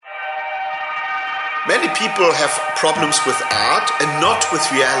Many people have problems with art and not with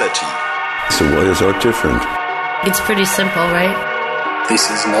reality. So why is art different? It's pretty simple, right? This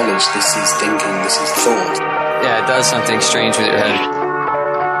is knowledge, this is thinking, this is thought. Yeah, it does something strange with your head.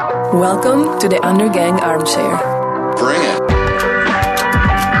 Welcome to the Undergang Armchair. Bring it.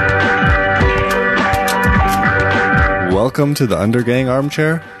 Welcome to the Undergang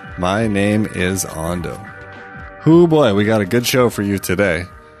Armchair. My name is Ando. Hoo boy, we got a good show for you today.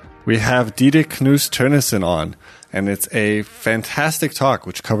 We have Ditte Knus Tønnesen on, and it's a fantastic talk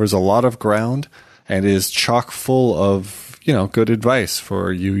which covers a lot of ground and is chock full of, good advice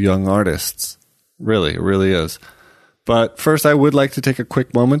for you young artists. Really, it really is. But first, I would like to take a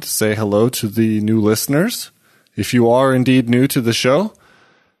quick moment to say hello to the new listeners. If you are indeed new to the show,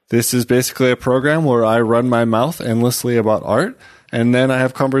 this is basically a program where I run my mouth endlessly about art, and then I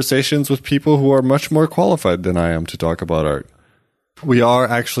have conversations with people who are much more qualified than I am to talk about art. We are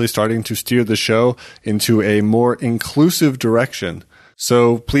actually starting to steer the show into a more inclusive direction.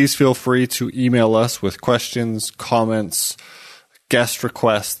 So please feel free to email us with questions, comments, guest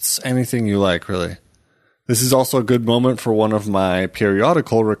requests, anything you like, really. This is also a good moment for one of my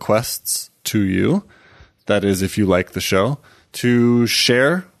periodical requests to you. That is, if you like the show, to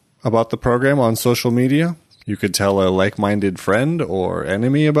share about the program on social media. You could tell a like-minded friend or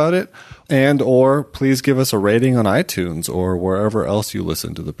enemy about it, or please give us a rating on iTunes or wherever else you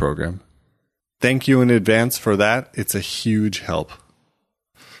listen to the program. Thank you in advance for that. It's a huge help.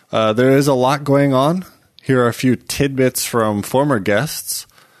 There is a lot going on. Here are a few tidbits from former guests.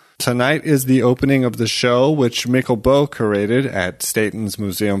 Tonight is the opening of the show, which Mikkel Bo curated at Statens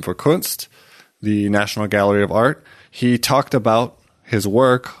Museum for Kunst, the National Gallery of Art. He talked about his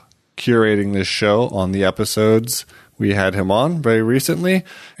work curating this show on the episodes we had him on very recently.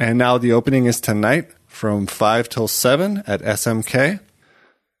 And now the opening is tonight from 5 till 7 at SMK.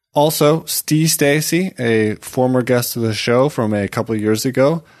 Also, Steve Stacy, a former guest of the show from a couple of years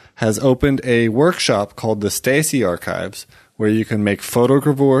ago, has opened a workshop called the Stacy Archives, where you can make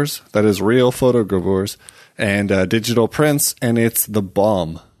photogravures, that is real photogravures, and digital prints, and it's the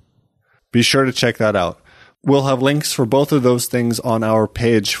bomb. Be sure to check that out. We'll have links for both of those things on our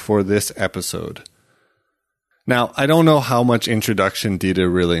page for this episode. Now, I don't know how much introduction Ditte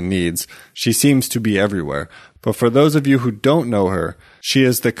really needs. She seems to be everywhere. But for those of you who don't know her, she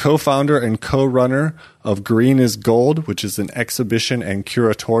is the co-founder and co-runner of Green is Gold, which is an exhibition and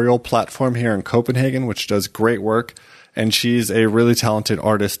curatorial platform here in Copenhagen, which does great work. And she's a really talented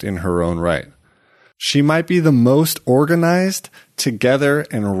artist in her own right. She might be the most organized, together,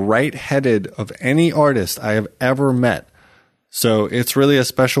 and right-headed of any artist I have ever met. So it's really a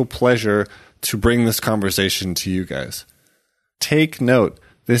special pleasure to bring this conversation to you guys. Take note,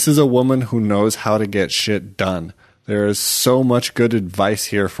 this is a woman who knows how to get shit done. There is so much good advice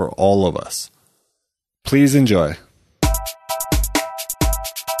here for all of us. Please enjoy.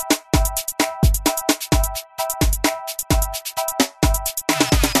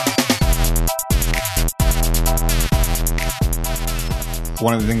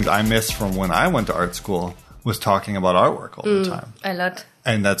 One of the things I missed from when I went to art school was talking about artwork all the time. A lot.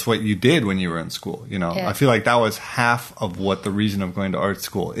 And that's what you did when you were in school, Yeah. I feel like that was half of what the reason of going to art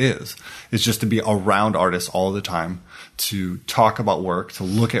school is just to be around artists all the time, to talk about work, to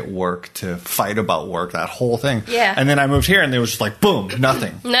look at work, to fight about work, that whole thing. Yeah. And then I moved here and it was just like, boom,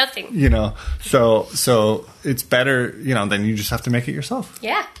 nothing. Nothing. So it's better, then you just have to make it yourself.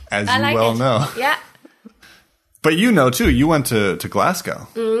 Yeah. As you well know. Yeah. But too, you went to Glasgow.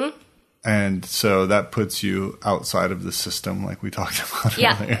 Mm-hmm. And so that puts you outside of the system like we talked about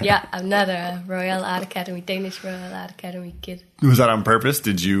earlier. Yeah, I'm not a Danish Royal Art Academy kid. Was that on purpose?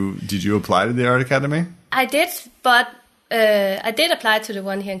 Did you apply to the Art Academy? I did, but I did apply to the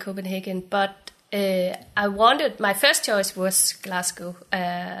one here in Copenhagen, but my first choice was Glasgow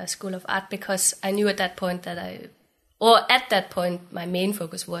School of Art, because I knew at that point my main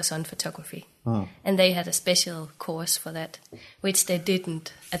focus was on photography. Oh. And they had a special course for that, which they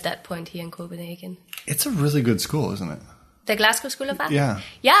didn't at that point here in Copenhagen. It's a really good school, isn't it? The Glasgow School of Art? Yeah.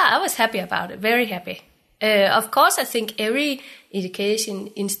 Yeah, I was happy about it, very happy. Of course, I think every education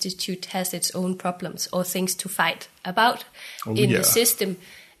institute has its own problems or things to fight about the system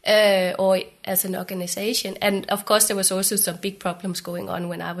or as an organization. And of course, there was also some big problems going on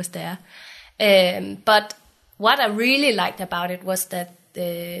when I was there. But what I really liked about it was that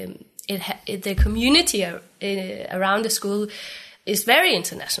the community around the school is very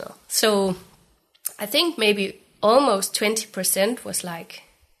international. So I think maybe almost 20% was like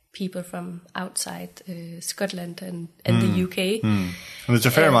people from outside Scotland and the UK. And there's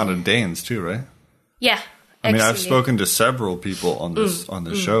a fair amount of Danes too, right? Yeah, I mean, I've actually. spoken to several people on this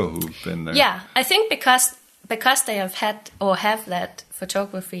show who've been there. Yeah, I think because they have had or have that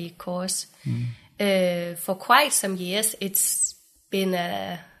photography course for quite some years, it's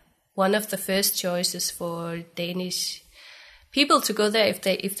been one of the first choices for Danish people to go there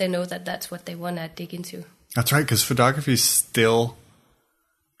if they know that that's what they want to dig into. That's right, because photography is still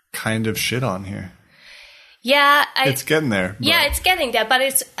kind of shit on here. Yeah, it's getting there. Yeah, it's getting there, but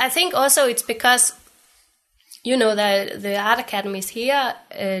I think also it's because the art academies here.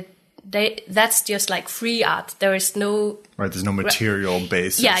 That's just like free art. There is no there's no material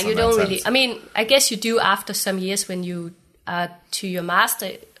basis. Yeah, you don't really. I mean, I guess you do after some years when you are to your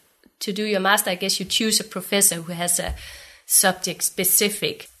master. To do your master, I guess you choose a professor who has a subject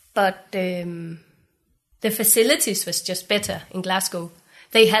specific. But the facilities was just better in Glasgow.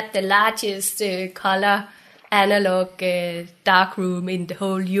 They had the largest color analog dark room in the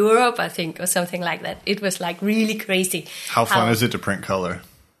whole Europe, I think, or something like that. It was like really crazy. How fun is it to print color?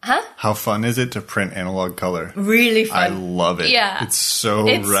 Huh? How fun is it to print analog color? Really fun. I love it. Yeah. It's so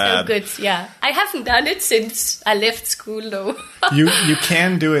it's rad. So good, yeah. I haven't done it since I left school, though. You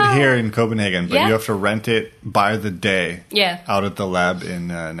can do it here in Copenhagen, but Yeah. you have to rent it by the day out at the lab in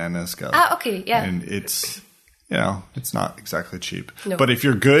Nanaskal. Ah, okay, yeah. And it's, it's not exactly cheap. No. But if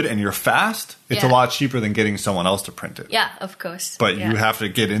you're good and you're fast, it's a Yeah. lot cheaper than getting someone else to print it. Yeah, of course. But yeah. you have to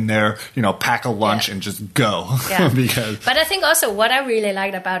get in there, pack a lunch and just go. Yeah. But I think also what I really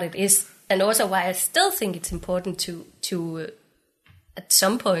liked about it is, and also why I still think it's important to at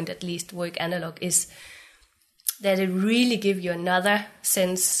some point at least work analog, is that it really gives you another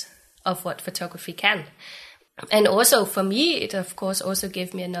sense of what photography can. And also for me, it of course also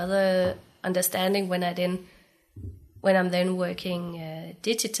gave me another understanding when I'm then working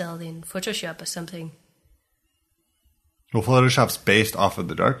digital in Photoshop or something. Well, Photoshop's based off of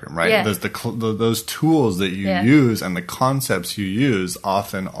the darkroom, right? Yeah. There's those tools that you use and the concepts you use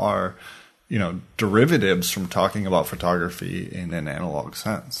often are, derivatives from talking about photography in an analog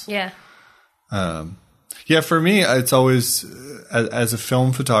sense. Yeah. For me, it's always, as a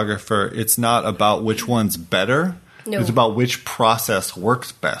film photographer, it's not about which one's better. No. It's about which process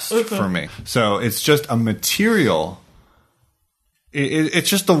works best for me. So it's just a material. It's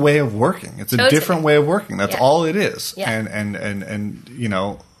just a way of working. It's a different way of working. That's all it is. Yeah.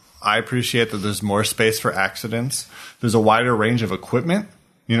 And I appreciate that there's more space for accidents. There's a wider range of equipment.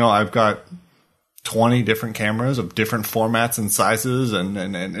 I've got 20 different cameras of different formats and sizes and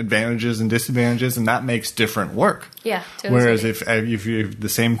advantages and disadvantages, and that makes different work. Yeah, totally. Whereas if you have the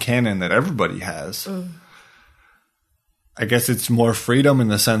same Canon that everybody has, I guess it's more freedom in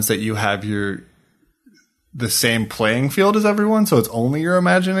the sense that you have the same playing field as everyone, so it's only your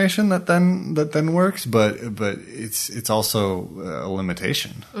imagination that then works. But it's also a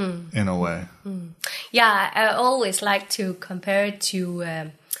limitation in a way. Yeah, I always like to compare it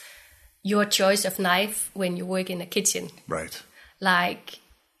to your choice of knife when you work in a kitchen. Right. Like,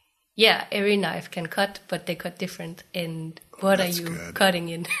 every knife can cut, but they cut different. And what are you cutting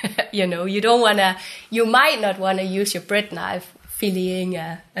in? You might not want to use your bread knife filleting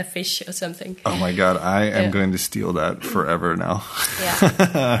a fish or something. Oh my God, I am going to steal that forever now.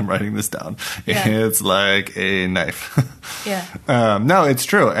 Yeah. I'm writing this down. Yeah. It's like a knife. Yeah. No, it's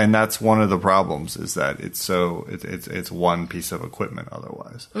true. And that's one of the problems is that it's one piece of equipment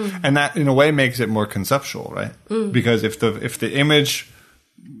otherwise. And that in a way makes it more conceptual, right? Because if the image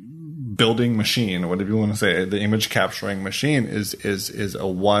building machine, or whatever you want to say, the image capturing machine is a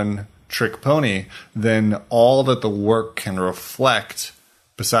one trick pony, then all that the work can reflect,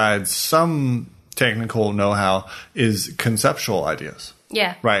 besides some technical know-how, is conceptual ideas.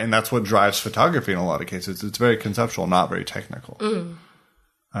 Yeah. Right, and that's what drives photography in a lot of cases. It's very conceptual, not very technical.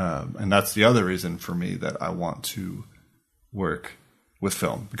 And that's the other reason for me that I want to work with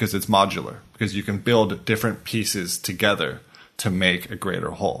film, because it's modular, because you can build different pieces together to make a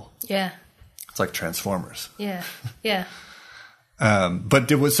greater whole. Yeah. It's like Transformers. Yeah. Yeah. But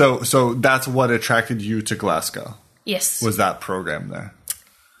so that's what attracted you to Glasgow. Yes. Was that program there?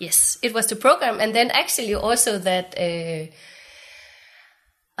 Yes, it was the program, and then actually also that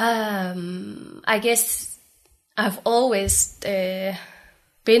I guess I've always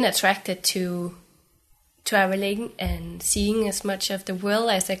been attracted to traveling and seeing as much of the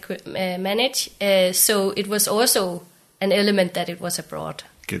world as I could manage. So it was also an element that it was abroad.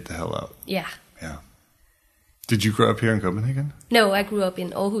 Get the hell out. Yeah. Yeah. Did you grow up here in Copenhagen? No, I grew up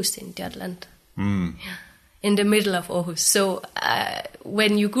in Aarhus in Jutland. Yeah. In the middle of Aarhus. So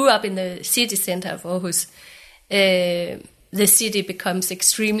when you grew up in the city center of Aarhus, the city becomes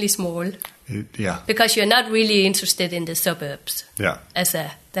extremely small. Yeah. Because you're not really interested in the suburbs. Yeah.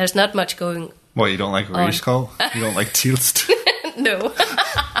 There's not much going What, you don't like Rigsgaard? You don't like Tilst? No.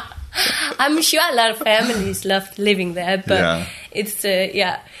 I'm sure a lot of families love living there, but it's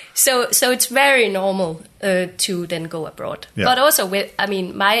So it's very normal to then go abroad. Yeah. But also,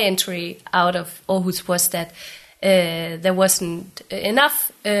 my entry out of Aarhus was that there wasn't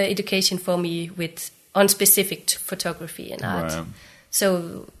enough education for me on specific photography and art. Right.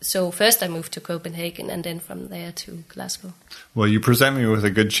 So first I moved to Copenhagen, and then from there to Glasgow. Well, you present me with a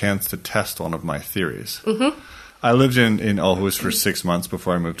good chance to test one of my theories. Mm-hmm. I lived in Aarhus for 6 months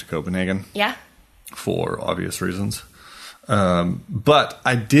before I moved to Copenhagen. Yeah. For obvious reasons. But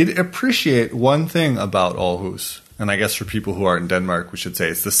I did appreciate one thing about Aarhus, and I guess for people who are in Denmark, we should say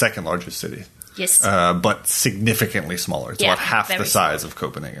it's the second largest city. Yes. But significantly smaller. It's about half the size of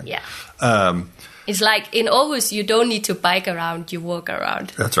Copenhagen. Yeah. It's like in Aarhus, you don't need to bike around, you walk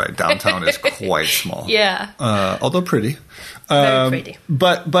around. That's right. Downtown is quite small. Yeah. Although pretty. Very pretty.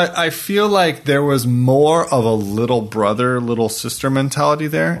 But I feel like there was more of a little brother, little sister mentality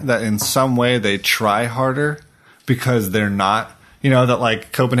there, that in some way they try harder because they're not, that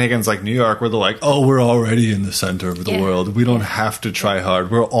like Copenhagen's like New York, where they're like, oh, we're already in the center of the world. We don't have to try hard.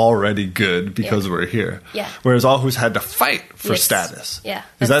 We're already good because we're here. Yeah. Whereas Aarhus had to fight for status. Yeah.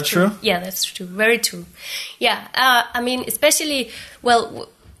 Is that true? Yeah, that's true. Very true. Yeah. Especially,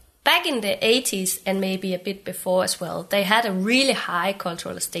 back in the 80s and maybe a bit before as well, they had a really high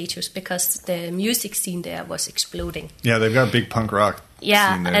cultural status because the music scene there was exploding. Yeah, they've got a big punk rock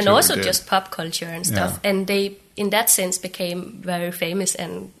scene there and also just pop culture and stuff. Yeah. And they, in that sense, became very famous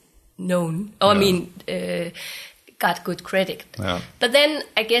and known. Got good credit. Yeah. But then,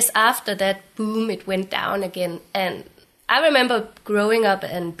 I guess after that boom, it went down again. And I remember growing up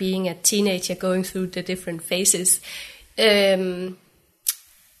and being a teenager, going through the different phases.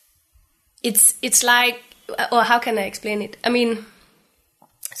 It's like, or how can I explain it?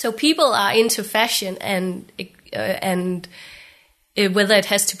 So people are into fashion and whether it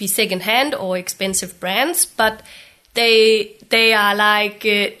has to be secondhand or expensive brands, but they are like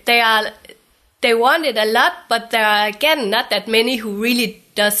they want it a lot, but there are again not that many who really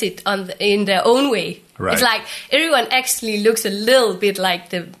does it in their own way. Right. It's like everyone actually looks a little bit like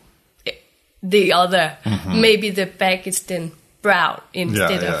the other. Mm-hmm. Maybe the back is then brown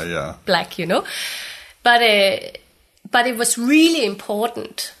instead of black, But it was really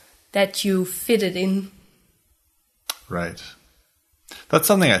important that you fit it in. Right. That's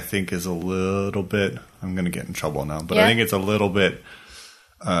something I think is a little bit, I'm going to get in trouble now, but I think it's a little bit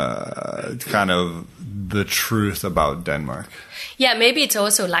kind of the truth about Denmark. Yeah, maybe it's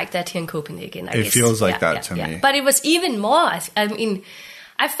also like that here in Copenhagen, I guess. It feels like that to me. But it was even more,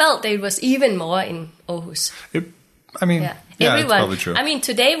 I felt that it was even more in Aarhus. Everyone, it's probably true.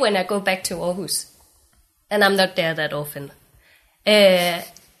 Today when I go back to Aarhus, and I'm not there that often,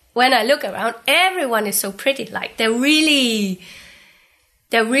 when I look around, everyone is so pretty. Like they're really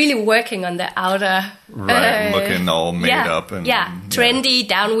working on the outer, looking all made up and trendy,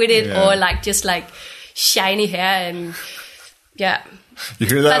 down with it, or like just like shiny hair and You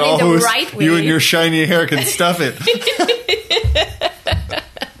hear that? All in the right way. You and your shiny hair can stuff it.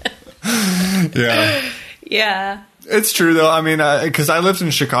 Yeah. It's true, though. Because I lived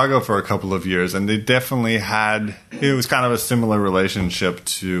in Chicago for a couple of years, and they definitely it was kind of a similar relationship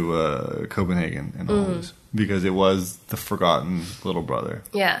to Copenhagen and Aarhus, because it was the forgotten little brother.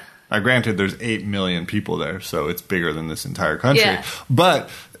 Yeah. Now, granted, there's 8 million people there, so it's bigger than this entire country. Yeah. But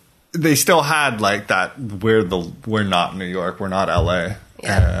they still had like that, we're not New York, we're not LA.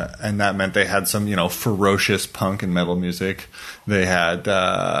 Yeah. And that meant they had some, ferocious punk and metal music. They had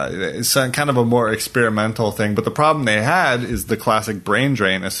some kind of a more experimental thing. But the problem they had is the classic brain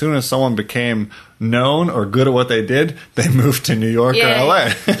drain. As soon as someone became known or good at what they did, they moved to New York or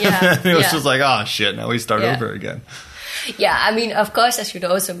LA. Yeah. And it was just like, oh, shit, now we start over again. Yeah, of course, I should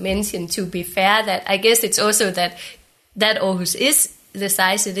also mention, to be fair, that I guess it's also that Aarhus is the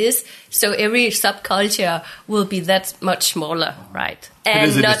size it is, so every subculture will be that much smaller, right?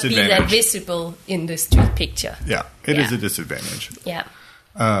 And not be that visible in the street picture. Yeah, it is a disadvantage. Yeah.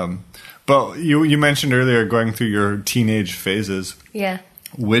 But you mentioned earlier going through your teenage phases. Yeah.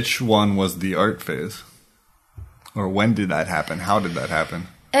 Which one was the art phase? Or when did that happen? How did that happen?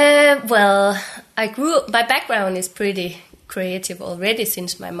 My background is pretty creative already,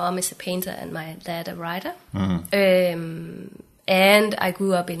 since my mom is a painter and my dad a writer. Mm-hmm. And I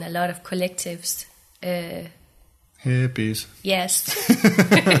grew up in a lot of collectives. Hippies. Yes.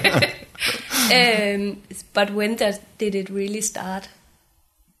 But when did it really start?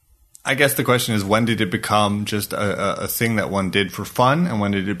 I guess the question is, when did it become just a thing that one did for fun? And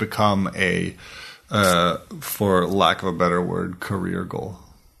when did it become a, for lack of a better word, career goal?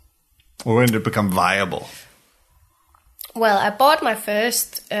 Or when did it become viable? Well, I bought my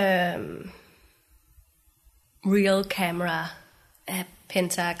first real camera, a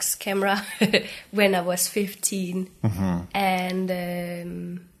Pentax camera, when I was 15,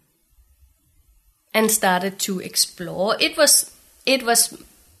 and started to explore. It was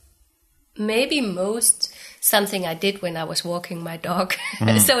maybe most something I did when I was walking my dog.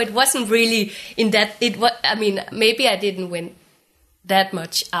 So it wasn't really in that. Maybe I didn't went that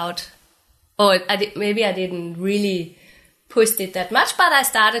much out, or maybe I didn't really pushed it that much, but I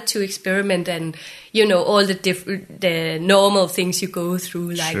started to experiment, and all the normal things you go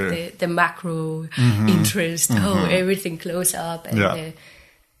through, like the macro interest, everything close up, and the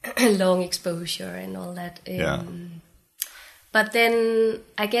long exposure and all that. But then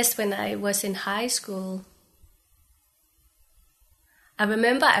I guess when I was in high school, I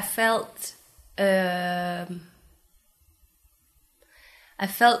remember I felt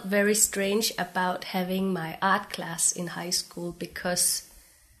very strange about having my art class in high school, because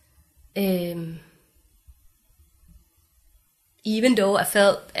even though I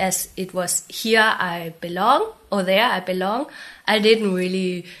felt as it was here I belong or there I belong, I didn't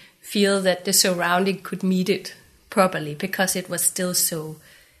really feel that the surrounding could meet it properly, because it was still so,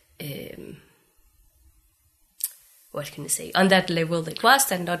 what can I say, on that level it was,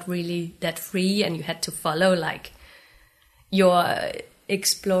 and not really that free, and you had to follow like your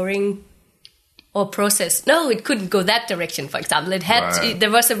exploring or process. No, it couldn't go that direction, for example. It had there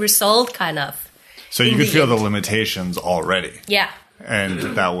was a result kind of. So you could feel the limitations already. Yeah.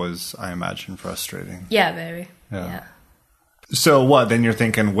 And that was, I imagine, frustrating. Yeah, very. Yeah. So what, then you're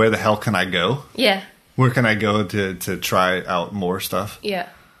thinking, where the hell can I go? Yeah. Where can I go to try out more stuff? Yeah.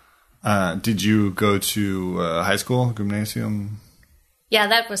 Did you go to high school, gymnasium? Yeah,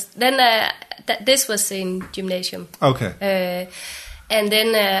 that was, then this was in gymnasium. Okay. And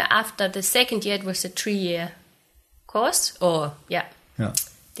then after the second year, it was a 3-year course, or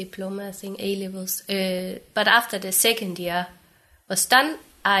diploma thing, A-levels. But after the second year was done,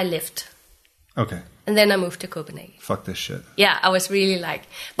 I left. Okay. And then I moved to Copenhagen. Fuck this shit. Yeah, I was really like,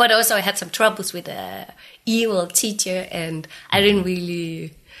 but also I had some troubles with a evil teacher, and I didn't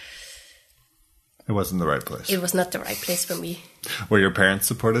really. It wasn't the right place. It was not the right place for me. Were your parents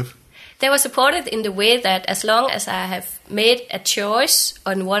supportive? They were supportive in the way that as long as I have made a choice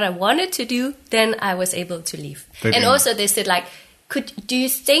on what I wanted to do, then I was able to leave. And also they said like, do you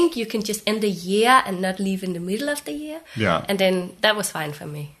think you can just end the year and not leave in the middle of the year? Yeah. And then that was fine for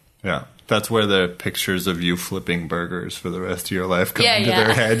me. Yeah. That's where the pictures of you flipping burgers for the rest of your life come into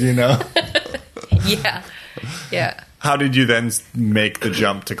their head, you know? Yeah. Yeah. How did you then make the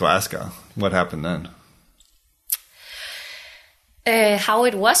jump to Glasgow? What happened then? How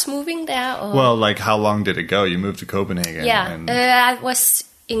it was moving there? Or? Well, like how long did it go? You moved to Copenhagen. Yeah, I was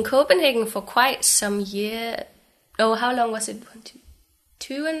in Copenhagen for quite some year. Oh, how long was it?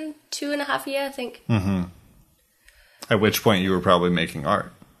 2 and a half years, I think. Mm-hmm. At which point you were probably making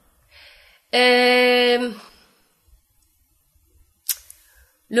art.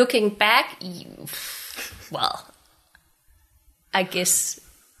 Looking back, well, I guess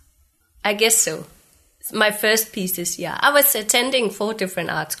so. My first pieces, I was attending 4 different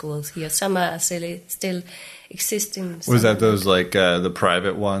art schools here. Some are still existing. Was that those like the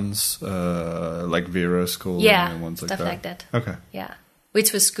private ones, like Vera School? Yeah, and ones stuff like that. Okay. Yeah,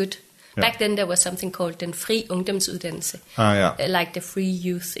 which was good. Yeah. Back then there was something called den fri ungdomsuddannelse. Like the free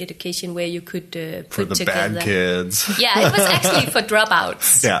youth education, where you could put for the together. bad kids. Yeah, it was actually for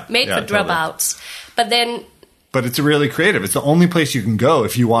dropouts. Made for dropouts. Totally. But it's really creative. It's the only place you can go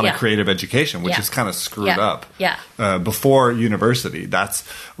if you want a creative education, which is kind of screwed up. Yeah. Before university,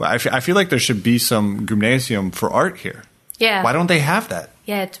 I feel like there should be some gymnasium for art here. Yeah. Why don't they have that?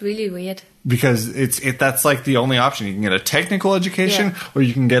 Yeah, it's really weird. Because that's like the only option. You can get a technical education or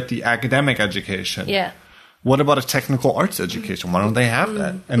you can get the academic education. Yeah. What about a technical arts education? Why don't they have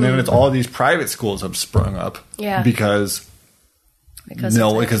that? And then it's all these private schools have sprung up. Yeah. Because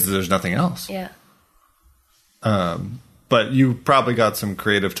there's nothing else. Yeah. But you probably got some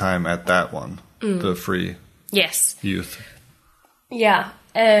creative time at that one, the free youth. Yeah,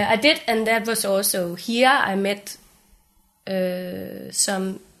 I did, and that was also here. I met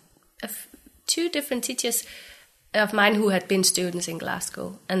 2 different teachers of mine who had been students in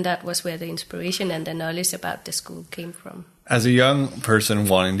Glasgow, and that was where the inspiration and the knowledge about the school came from. As a young person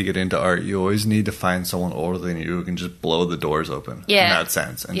wanting to get into art, you always need to find someone older than you who can just blow the doors open in that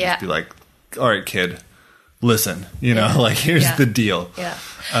sense, and just be like, all right, kid, listen, like here's the deal. Yeah.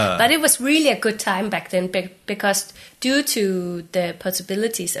 But it was really a good time back then, because due to the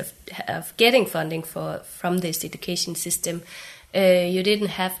possibilities of getting funding from this education system, you didn't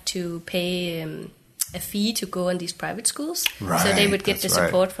have to pay a fee to go on these private schools. Right, so they would get the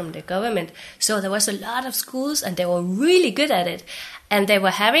support from the government. So there was a lot of schools, and they were really good at it. And they were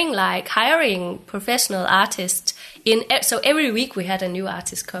hiring professional artists so every week we had a new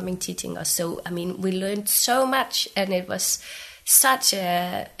artist coming teaching us. So, I mean, we learned so much, and it was such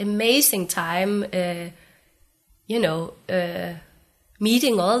an amazing time,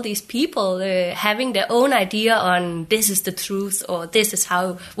 meeting all these people, having their own idea on this is the truth, or this is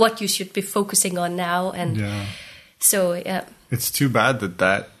what you should be focusing on now. And so, yeah. It's too bad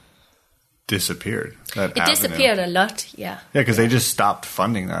that disappeared. It disappeared a lot, yeah. Yeah, because they just stopped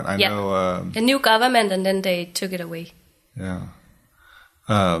funding that. I know. A new government, and then they took it away. Yeah.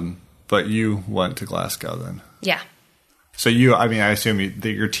 But you went to Glasgow then? Yeah. So I assume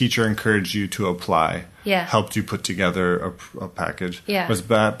that your teacher encouraged you to apply, helped you put together a package. Yeah. Was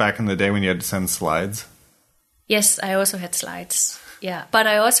that back in the day when you had to send slides? Yes, I also had slides. Yeah, but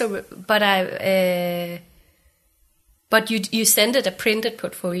you send it a printed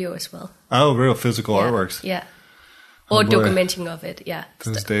portfolio as well. Oh, real physical artworks. Yeah. Or documenting of it, yeah.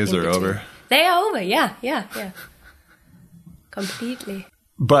 Those days are over. They are over, yeah. Completely.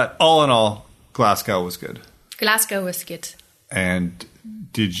 But all in all, Glasgow was good. Glasgow was good. And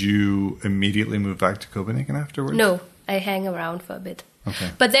did you immediately move back to Copenhagen afterwards? No, I hang around for a bit. Okay.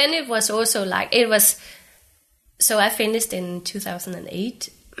 But then it was also so I finished in 2008,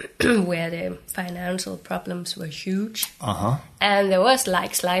 where the financial problems were huge. Uh-huh. And there was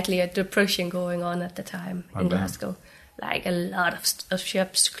slightly a depression going on at the time in Glasgow. Like a lot of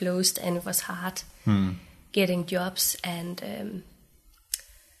shops closed, and it was hard getting jobs, and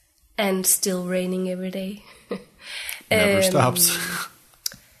still raining every day. Never stops.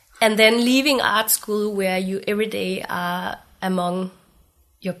 And then leaving art school, where you every day are among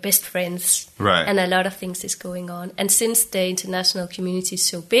your best friends, right? And a lot of things is going on. And since the international community is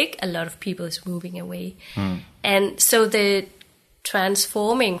so big, a lot of people is moving away. And so the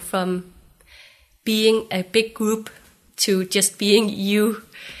transforming from being a big group to just being you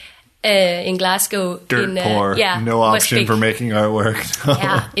in Glasgow. Dirt poor, no option for making artwork.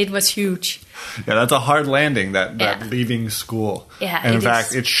 Yeah, it was huge. Yeah, that's a hard landing, that leaving school. Yeah, and in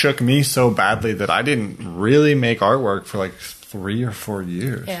fact, it shook me so badly that I didn't really make artwork for 3 or 4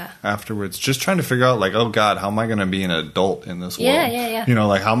 years afterwards. Just trying to figure out, oh God, how am I going to be an adult in this world? Yeah.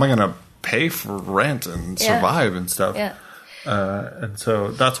 How am I going to pay for rent and survive and stuff? Yeah. And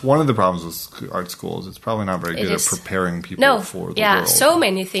so that's one of the problems with art schools. It's probably not very good at preparing people for the world. So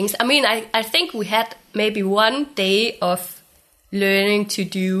many things. I mean, I think we had maybe one day of learning to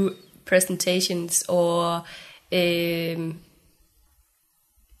do presentations or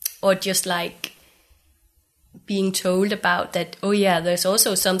just being told about that. Oh yeah, there's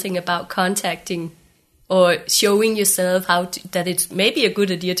also something about contacting or showing yourself that it's maybe a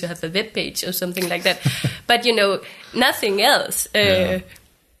good idea to have a web page or something like that. But, nothing else. The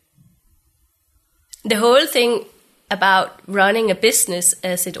whole thing about running a business,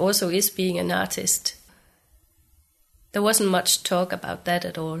 as it also is being an artist, there wasn't much talk about that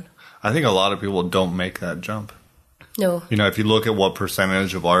at all. I think a lot of people don't make that jump. No. If you look at what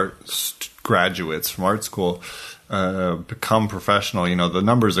percentage of art graduates from art school become professional, the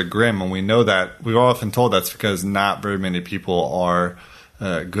numbers are grim, and we know that. We're often told that's because not very many people are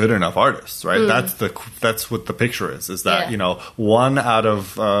good enough artists, right? That's what the picture is that, 1 out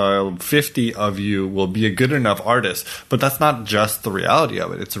of 50 of you will be a good enough artist, but that's not just the reality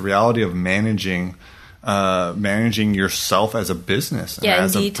of it. It's a reality of managing yourself as a business and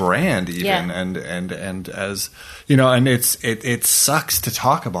as a brand even and as and it sucks to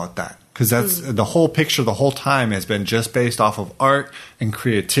talk about that, because that's the whole picture the whole time has been just based off of art and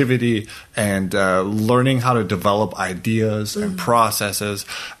creativity and learning how to develop ideas and processes,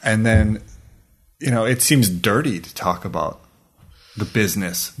 and then it seems dirty to talk about the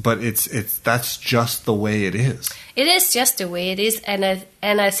business, but that's just the way it is. It is just the way it is, and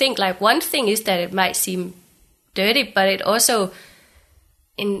I think one thing is that it might seem dirty, but it also,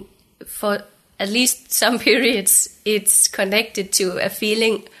 for at least some periods, it's connected to a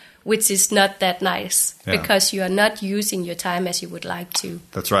feeling which is not that nice, because you are not using your time as you would like to.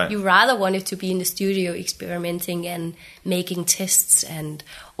 That's right. You rather wanted to be in the studio experimenting and making tests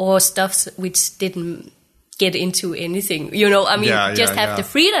or stuff which didn't get into anything, just have the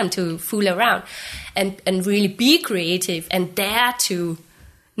freedom to fool around and really be creative and dare to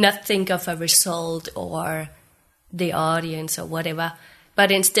not think of a result or the audience or whatever,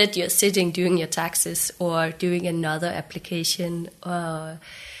 but instead you're sitting doing your taxes or doing another application.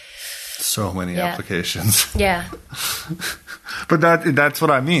 So many applications. Yeah. But that's what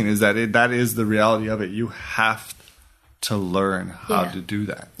I mean, is that that is the reality of it. You have to learn how to do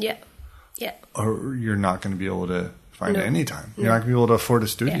that. Yeah. Yeah. Or you're not going to be able to find any time. You're not going to be able to afford a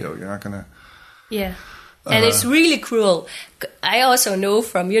studio. You're not going to... Yeah. And it's really cruel. I also know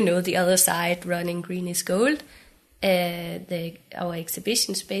from, the other side, running Green is Gold, our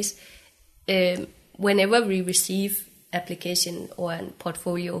exhibition space, whenever we receive application or a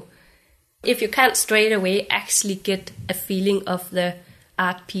portfolio, if you can't straight away actually get a feeling of the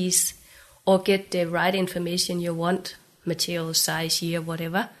art piece or get the right information you want, material, size, year,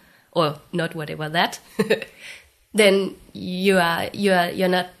 whatever, or not whatever that, then you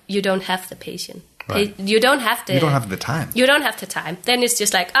don't have the patience. Right. You don't have the time. You don't have the time. Then it's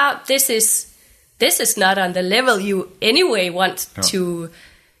just like, this is not on the level you anyway want to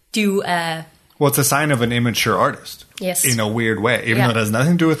do. Well, it's a sign of an immature artist. Yes. In a weird way. Even though it has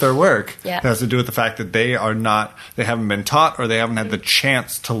nothing to do with their work. Yeah. It has to do with the fact that they haven't been taught or they haven't had the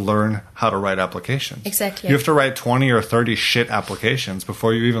chance to learn how to write applications. Exactly. You have to write 20 or 30 shit applications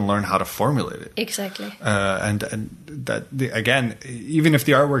before you even learn how to formulate it. Exactly. And that, again, even if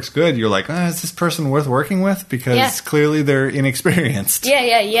the artwork's good, you're like, is this person worth working with? Because clearly they're inexperienced.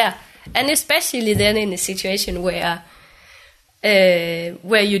 Yeah. And especially then in a situation where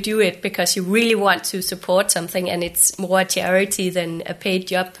you do it because you really want to support something and it's more a charity than a paid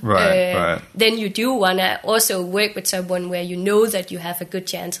job, right. Then you do want to also work with someone where you know that you have a good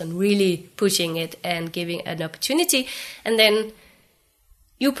chance on really pushing it and giving an opportunity. And then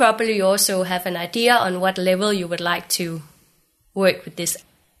you probably also have an idea on what level you would like to work with this.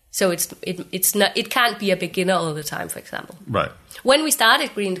 So it can't be a beginner all the time, for example. Right. When we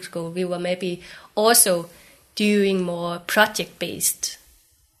started Green School, we were maybe also doing more project-based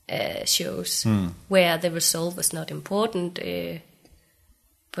shows where the result was not important,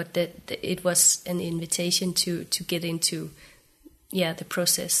 but that it was an invitation to get into the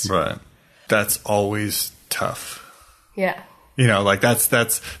process. Right. That's always tough. Yeah.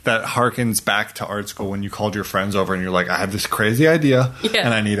 That harkens back to art school when you called your friends over and you're like, I have this crazy idea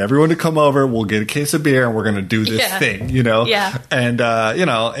and I need everyone to come over. We'll get a case of beer and we're going to do this thing, Yeah. And,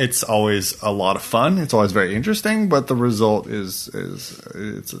 it's always a lot of fun. It's always very interesting, but the result is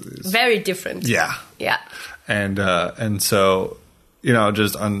very different. Yeah. Yeah. And so,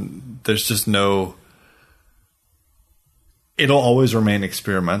 there's just no, it'll always remain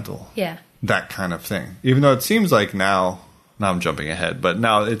experimental. Yeah. That kind of thing. Even though it seems like now I'm jumping ahead, but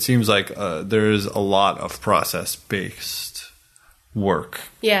now it seems like there is a lot of process-based work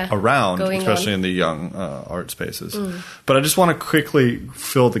around, especially in the young art spaces. But I just want to quickly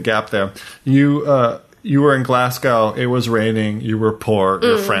fill the gap there. You were in Glasgow, it was raining, you were poor,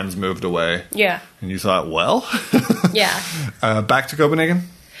 your friends moved away. Yeah. And you thought, well... Yeah. Back to Copenhagen?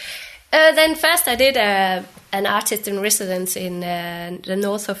 Then first I did an artist in residence in the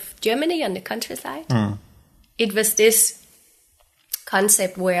north of Germany on the countryside. It was this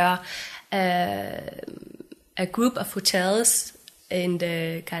concept where a group of hotels in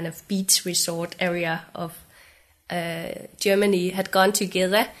the kind of beach resort area of Germany had gone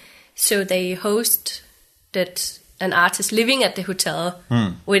together. So they hosted an artist living at the hotel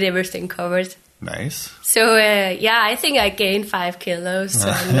with everything covered. Nice. So, I think I gained 5 kilos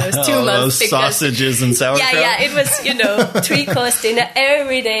on those 2 months. Those sausages and sauerkraut. Yeah, it was, 3-course dinner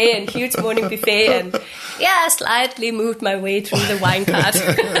every day and huge morning buffet. And, I slightly moved my way through the wine cart.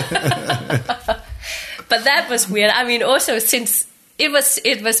 But that was weird. I mean, also since it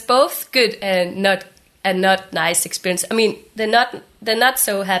was both good and not nice experience. I mean, the not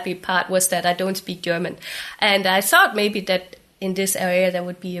so happy part was that I don't speak German. And I thought maybe that in this area there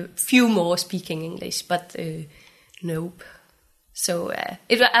would be a few more speaking English, but nope. So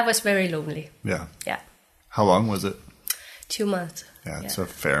I was very lonely. Yeah. Yeah. How long was it? 2 months. Yeah, it's a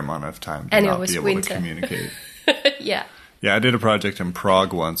fair amount of time to and not it was be able winter. to communicate. Yeah. Yeah, I did a project in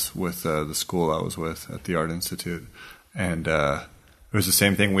Prague once with the school I was with at the Art Institute, and it was the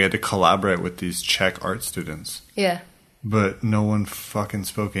same thing. We had to collaborate with these Czech art students. Yeah. But no one fucking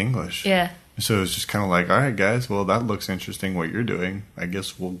spoke English. Yeah. So it was just kind of like, all right, guys, well, that looks interesting what you're doing. I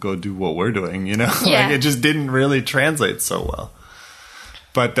guess we'll go do what we're doing, Yeah. Like, it just didn't really translate so well.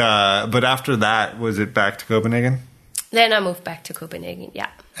 But after that, was it back to Copenhagen? Then I moved back to Copenhagen, yeah.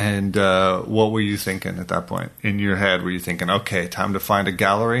 And what were you thinking at that point? In your head, were you thinking, okay, time to find a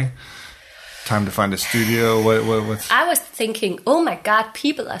gallery? Time to find a studio? What's... I was thinking, oh my God,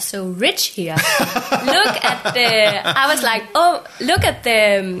 people are so rich here. I was like, oh, look at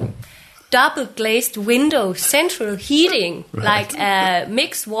the double glazed window, central heating, like a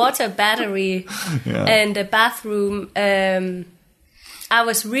mixed water battery and a bathroom. I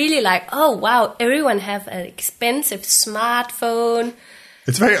was really like, oh wow, everyone have an expensive smartphone.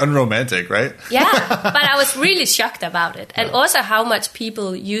 It's very unromantic, right? Yeah, but I was really shocked about it. And also how much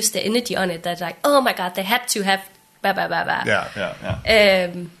people use the energy on it. That like, oh my God, they had to have blah, blah, blah, blah.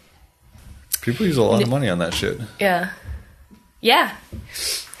 Yeah. People use a lot of money on that shit. Yeah. Yeah.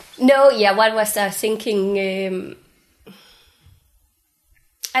 No, yeah, what was I thinking?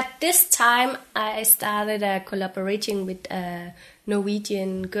 At this time, I started collaborating with a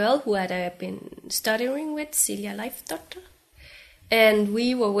Norwegian girl who I had been studying with, Silja Leifdotter. And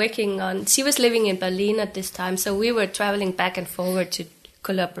we were working on, she was living in Berlin at this time, so we were traveling back and forward to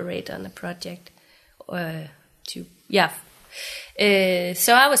collaborate on a project. So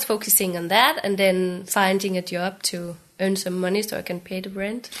I was focusing on that and then finding a job to earn some money so I can pay the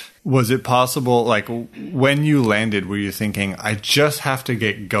rent. Was it possible, like, when you landed, were you thinking, I just have to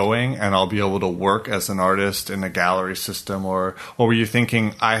get going and I'll be able to work as an artist in a gallery system? Or were you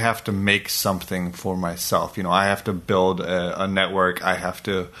thinking, I have to make something for myself? You know, I have to build a network. I have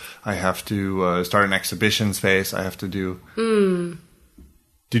to start an exhibition space. I have to do...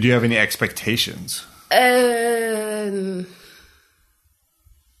 Did you have any expectations?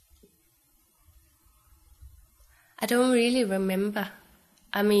 I don't really remember.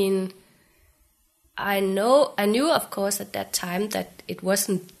 I mean, I knew of course at that time that it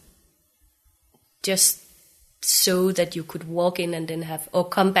wasn't just so that you could walk in and then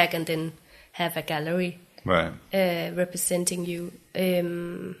come back and then have a gallery representing you.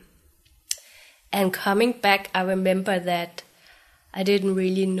 And coming back, I remember that I didn't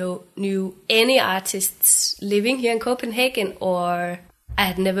really knew any artists living here in Copenhagen, or I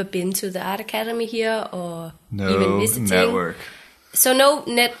had never been to the art academy here or even visiting. Network. So no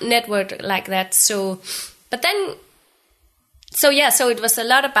network like that. So it was a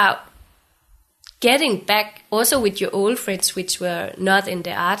lot about getting back also with your old friends, which were not in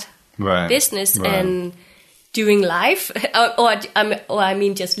the art business, and doing life, or I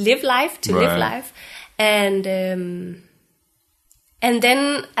mean just live life, live life. And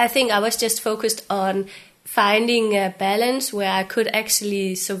then I think I was just focused on finding a balance where I could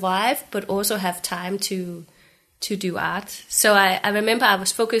actually survive, but also have time to do art. So I remember I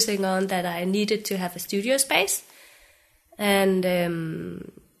was focusing on that I needed to have a studio space, and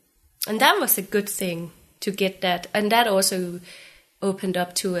that was a good thing to get that, and that also opened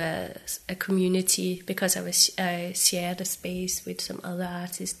up to a community because I shared a space with some other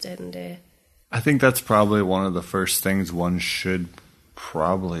artists, and I think that's probably one of the first things one should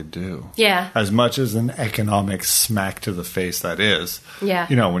probably do. Yeah. As much as an economic smack to the face that is. Yeah.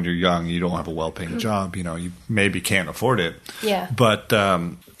 You know, when you're young, you don't have a well-paying job, you know, you maybe can't afford it. Yeah. But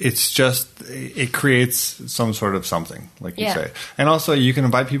it's just, it creates some sort of something, like you say. And also, you can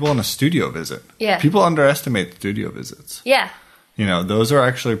invite people on a studio visit. Yeah. People underestimate studio visits. Yeah. You know, those are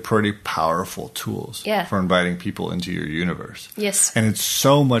actually pretty powerful tools for inviting people into your universe. Yes. And it's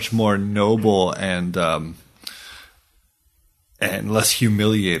so much more noble and less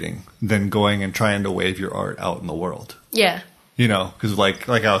humiliating than going and trying to wave your art out in the world. Yeah. You know, because like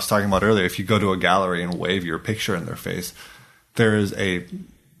I was talking about earlier, if you go to a gallery and wave your picture in their face, there is a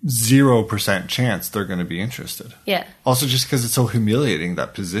 0% chance they're going to be interested. Yeah. Also, just because it's so humiliating,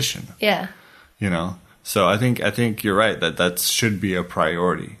 that position. Yeah. You know? So I think you're right, that should be a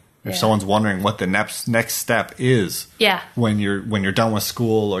priority. If someone's wondering what the next step is, when you're done with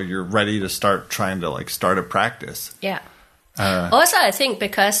school or you're ready to start trying to start a practice. Yeah. Also, I think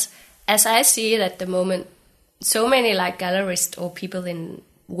because as I see it at the moment, so many gallerists or people in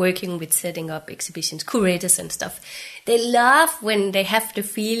working with setting up exhibitions, curators and stuff, they love when they have the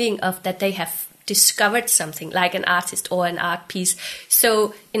feeling of that they have discovered something like an artist or an art piece.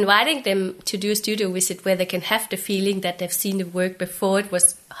 So inviting them to do a studio visit where they can have the feeling that they've seen the work before it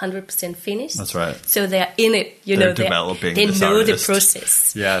was 100% finished. That's right. So they're in it, they're developing. They know artist. the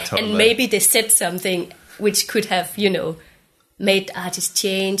process. Yeah, totally. And maybe they said something which could have, made artists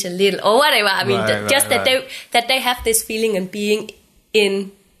change a little or whatever. I mean, that they have this feeling and being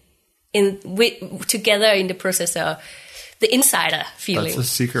together in the process, or the insider feeling. That's a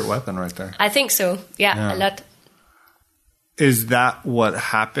secret weapon right there. I think so. Yeah, a lot. Is that what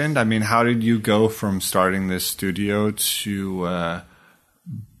happened? I mean, how did you go from starting this studio to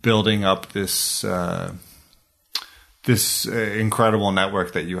building up this incredible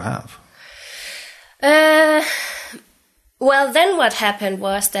network that you have? Well, then what happened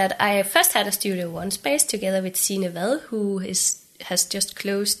was that I first had a Studio One space together with Signe Vad, who has just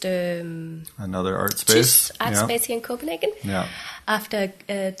closed another art space, space here in Copenhagen. Yeah. After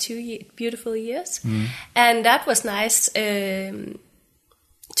 2 beautiful years, and that was nice to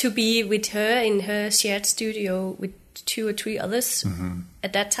be with her in her shared studio with 2 or 3 others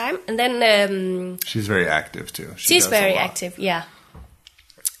at that time. And then she's very active too. She's very active, yeah.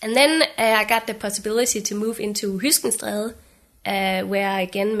 And then I got the possibility to move into Hyskenstræde, where I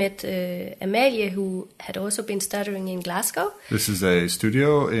again met Amalie, who had also been stuttering in Glasgow. This is a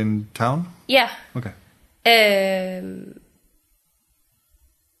studio in town? Yeah. Okay.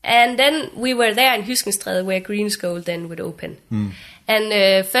 And then we were there in Hyskenstræde, where Green Gold then would open.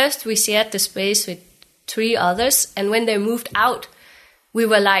 And first we shared the space with 3 others, and when they moved out, we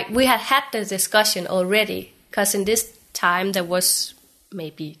were like, we had the discussion already, because in this time there was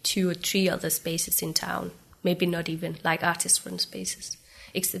maybe 2 or 3 other spaces in town, maybe not even, like artist-run spaces,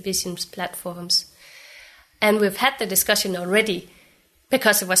 exhibitions, platforms. And we've had the discussion already,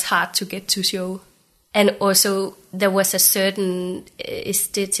 because it was hard to get to show. And also there was a certain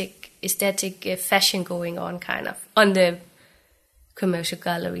aesthetic fashion going on, kind of, on the commercial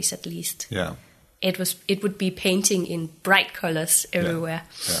galleries at least. Yeah. It would be painting in bright colors everywhere,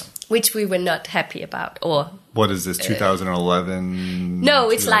 which we were not happy about. Or what is this, 2011?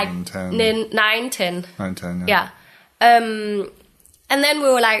 No, it's like 9-10. 9-10, yeah. And then we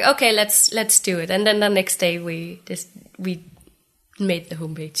were like, okay, let's do it. And then the next day we made the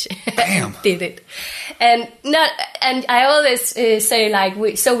homepage. Damn. Did it. And I always say, like,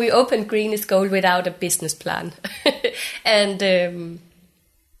 we opened Green is Gold without a business plan. And then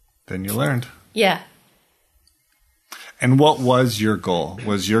you learned. Yeah. And what was your goal?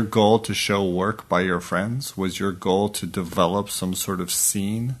 Was your goal to show work by your friends? Was your goal to develop some sort of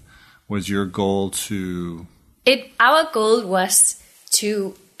scene? Was your goal to... Our goal was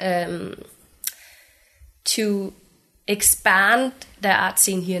to expand the art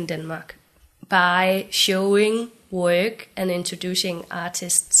scene here in Denmark by showing work and introducing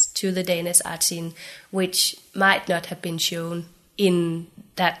artists to the Danish art scene, which might not have been shown in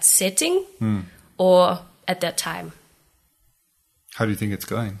that setting or at that time. How do you think it's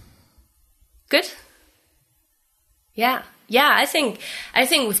going? Good. Yeah. I think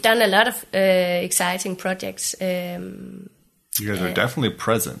we've done a lot of exciting projects. You guys are definitely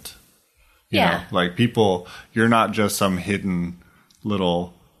present. You Yeah. know, like people, you're not just some hidden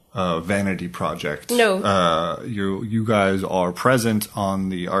little vanity project. No. You guys are present on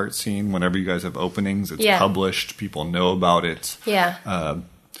the art scene whenever you guys have openings. It's published. People know about it. Yeah.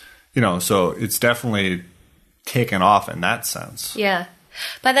 So it's definitely taken off in that sense. Yeah.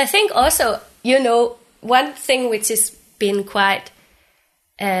 But I think also, one thing which has been quite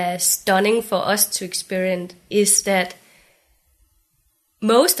stunning for us to experience is that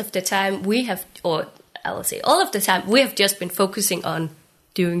most of the time we have, or I will say all of the time, we have just been focusing on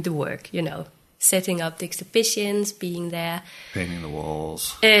doing the work, setting up the exhibitions, being there. Painting the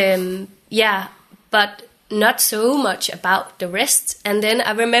walls. But not so much about the rest. And then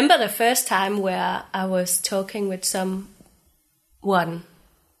I remember the first time where I was talking with someone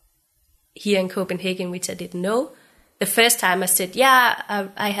here in Copenhagen, which I didn't know. The first time I said,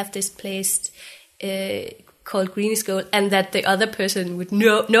 I have this place called Green is Gold, and that the other person would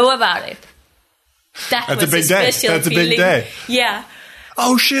know about it. That's a big day. That's a big day. Yeah.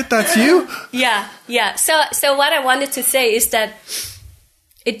 Oh shit, that's you? Yeah. So what I wanted to say is that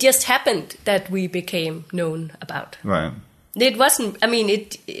it just happened that we became known about. Right. It wasn't,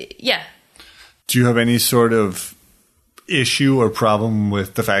 yeah. Do you have any sort of issue or problem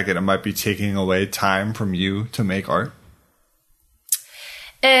with the fact that it might be taking away time from you to make art?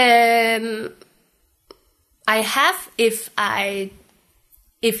 I have if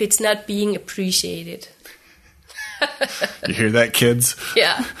it's not being appreciated. You hear that, kids?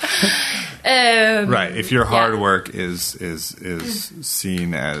 Yeah. Right. If your hard work is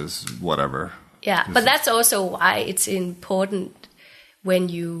seen as whatever. Yeah, but that's also why it's important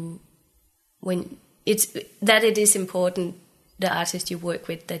it is important, the artist you work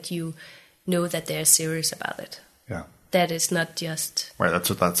with, that you know that they're serious about it. Yeah. That is not just... Right, that's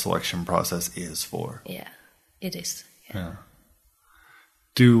what that selection process is for. Yeah, it is. Yeah.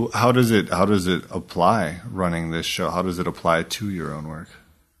 How does it apply, running this show? How does it apply to your own work?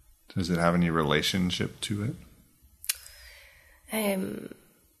 Does it have any relationship to it?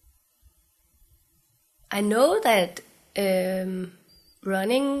 I know that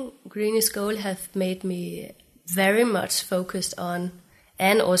running Green is Gold have made me very much focused on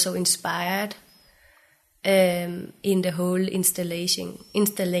and also inspired in the whole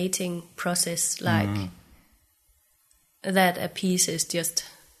installating process, like that a piece is just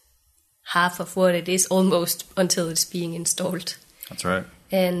half of what it is almost until it's being installed. That's right.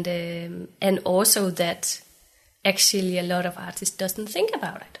 And also that actually a lot of artists doesn't think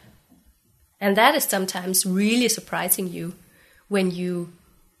about it. And that is sometimes really surprising you when you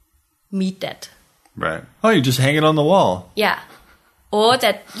meet that. Right. Oh, you just hang it on the wall. Yeah. Or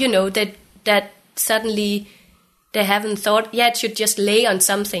that, that suddenly they haven't thought, it should just lay on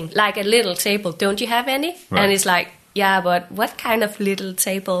something, like a little table. Don't you have any? Right. And it's like, yeah, but what kind of little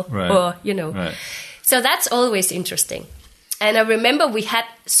table? Right. Or, you know. Right. So that's always interesting. And I remember we had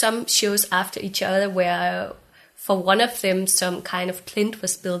some shows after each other where for one of them, some kind of plinth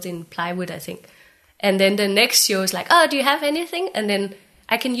was built in plywood, I think. And then the next show is like, oh, do you have anything? And then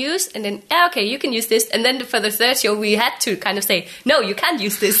I can use, and then, okay, you can use this. And then for the third show, we had to kind of say, no, you can't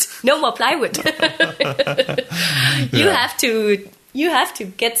use this. No more plywood. You have to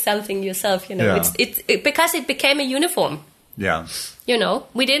get something yourself, you know. Yeah. It's because it became a uniform. Yeah. You know,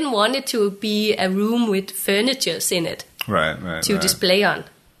 we didn't want it to be a room with furnitures in it Right. to display on.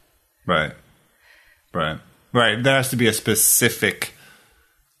 Right. There has to be a specific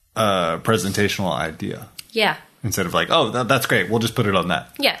presentational idea. Yeah. Instead of like, oh, that's great. We'll just put it on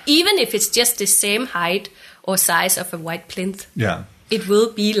that. Yeah, even if it's just the same height or size of a white plinth. Yeah. It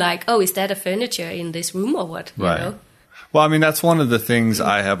will be like, oh, is that a furniture in this room or what? Right. You know? Well, I mean, that's one of the things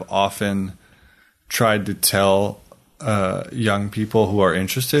I have often tried to tell young people who are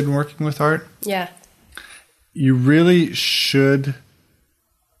interested in working with art. Yeah. You really should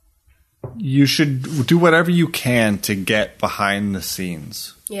do whatever you can to get behind the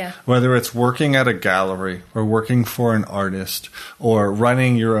scenes. Yeah. Whether it's working at a gallery or working for an artist or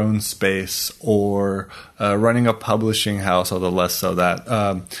running your own space or running a publishing house, although less so that,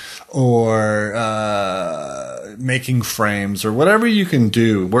 or making frames or whatever you can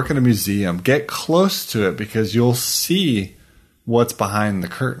do, work in a museum, get close to it because you'll see what's behind the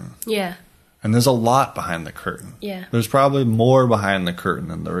curtain. Yeah. And there's a lot behind the curtain. Yeah. There's probably more behind the curtain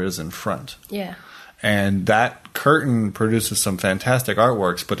than there is in front. Yeah. And that curtain produces some fantastic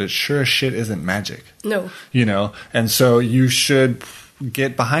artworks, but it sure as shit isn't magic. No. You know? And so you should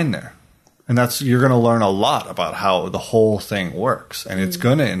get behind there. And you're going to learn a lot about how the whole thing works. And it's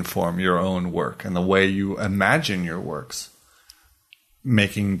going to inform your own work and the way you imagine your works,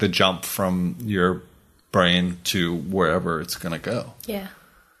 making the jump from your brain to wherever it's going to go. Yeah.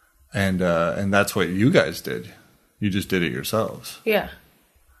 And that's what you guys did. You just did it yourselves. Yeah.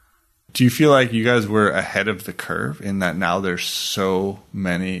 Do you feel like you guys were ahead of the curve in that now there's so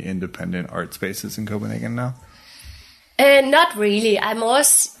many independent art spaces in Copenhagen now? Not really. I more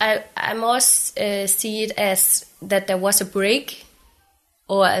see it as that there was a break,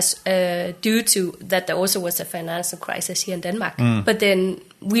 or as due to that there also was a financial crisis here in Denmark. But then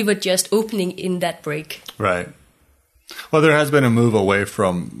we were just opening in that break. Right. Well, there has been a move away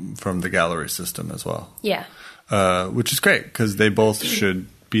from the gallery system as well. Yeah. Which is great because they both should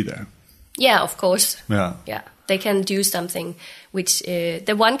be there. Yeah, of course. Yeah. Yeah. They can do something which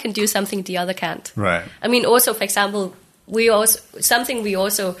the one can do something the other can't. Right. I mean, also, for example, we also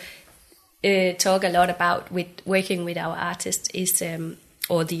talk a lot about with working with our artists is,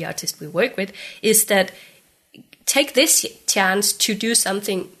 or the artists we work with, is that take this chance to do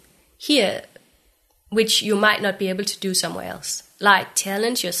something here which you might not be able to do somewhere else. Like,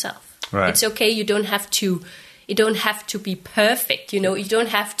 challenge yourself. Right. It's okay. You don't have to be perfect. You know, you don't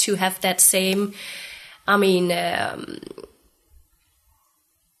have to have that same. I mean,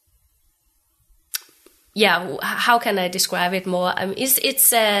 how can I describe it more? I mean,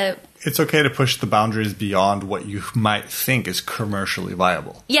 it's okay to push the boundaries beyond what you might think is commercially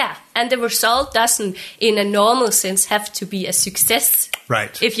viable. Yeah, and the result doesn't, in a normal sense, have to be a success.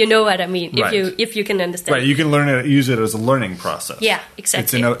 Right. If you know what I mean. Right. If you can understand. Right. You can use it as a learning process. Yeah,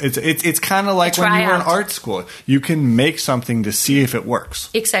 exactly. It's kind of like when you were in art school. You can make something to see if it works.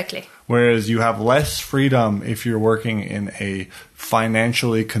 Exactly. Whereas you have less freedom if you're working in a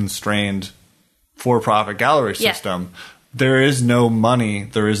financially constrained for-profit gallery system. Yeah. There is no money,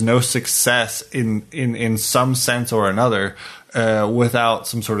 there is no success in some sense or another without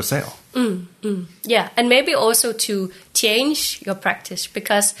some sort of sale. Yeah, and maybe also to change your practice,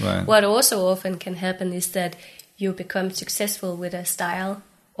 because what also often can happen is that you become successful with a style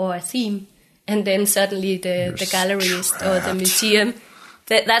or a theme, and then suddenly the gallerist or the museum,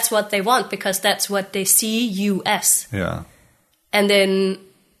 that's what they want, because that's what they see you as. Yeah. And then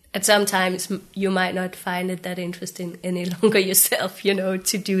at sometimes you might not find it that interesting any longer yourself, you know,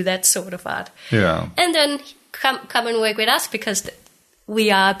 to do that sort of art. Yeah. And then come and work with us, because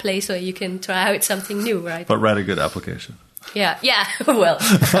we are a place where you can try out something new, right? But write a good application. Yeah, well.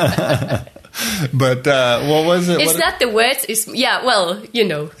 But what was it? It's not the words. It's well, you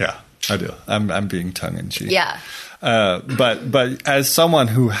know. Yeah, I do. I'm being tongue in cheek. Yeah. But as someone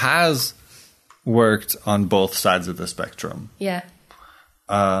who has worked on both sides of the spectrum. Yeah.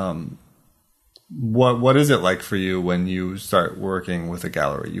 What is it like for you when you start working with a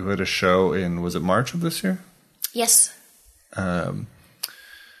gallery? You had a show in, was it March of this year? Yes.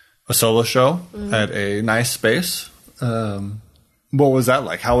 a solo show at a nice space. What was that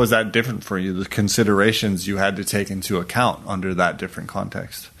like? How was that different for you? The considerations you had to take into account under that different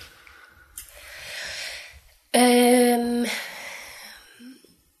context?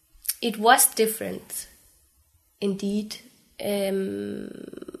 It was different, indeed.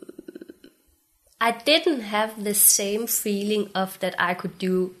 I didn't have the same feeling of that I could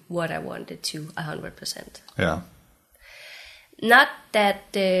do what I wanted to 100%. Yeah. Not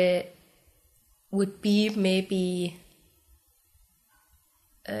that there would be maybe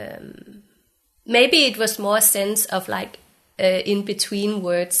it was more a sense of like in between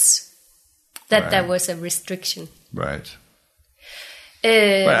words that there was a restriction. Right.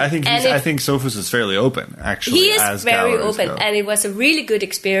 I think Sophus is fairly open, actually. He is very open, and it was a really good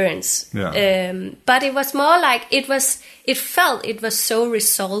experience. Yeah. But it was more like it was so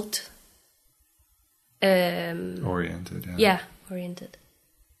result oriented. Yeah. Yeah, oriented.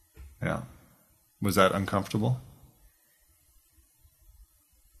 Yeah. Was that uncomfortable?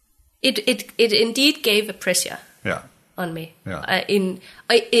 It indeed gave a pressure. Yeah. On me. Yeah.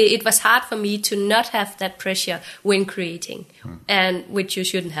 It was hard for me to not have that pressure when creating, and which you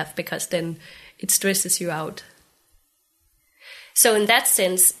shouldn't have, because then it stresses you out. So in that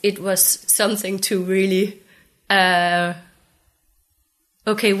sense, it was something to really, okay,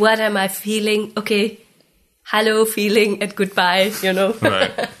 what am I feeling? Okay, hello, feeling, and goodbye,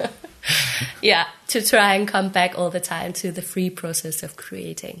 Right. Yeah, to try and come back all the time to the free process of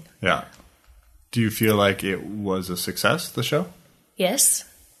creating. Yeah. Do you feel like it was a success, the show? Yes,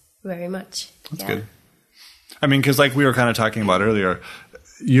 very much. That's good. I mean, because like we were kind of talking about earlier,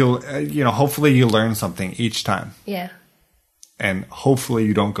 hopefully you learn something each time. Yeah. And hopefully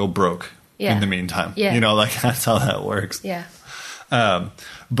you don't go broke in the meantime. Yeah. That's how that works. Yeah.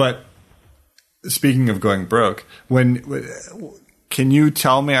 But speaking of going broke, can you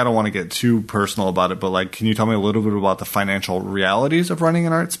tell me, I don't want to get too personal about it, but like, can you tell me a little bit about the financial realities of running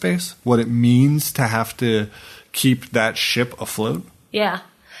an art space? What it means to have to keep that ship afloat? Yeah.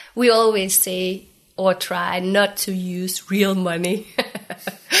 We always say or try not to use real money.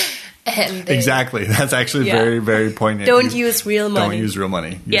 And exactly. That's actually very, very poignant. Don't use real money. Don't use real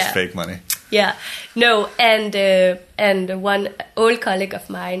money. Use fake money. Yeah. No, and one old colleague of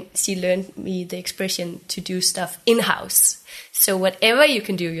mine, she learned me the expression to do stuff in-house. So whatever you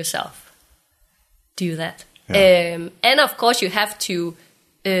can do yourself, do that. Yeah. And of course you have to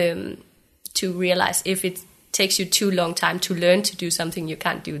realize if it takes you too long time to learn to do something you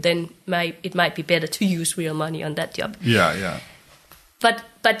can't do, then it might be better to use real money on that job. Yeah, yeah.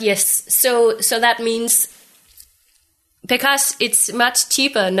 But yes, so that means because it's much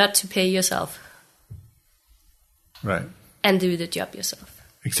cheaper not to pay yourself. Right. And do the job yourself.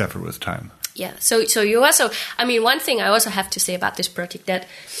 Except for with time. Yeah. So you also, I mean, one thing I also have to say about this project that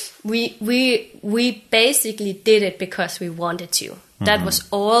we basically did it because we wanted to. That was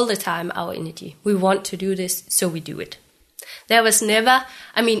all the time our energy. We want to do this, so we do it. There was never,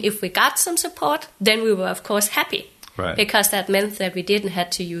 I mean, if we got some support, then we were of course happy. Right. Because that meant that we didn't have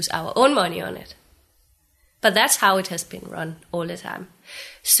to use our own money on it. But that's how it has been run all the time.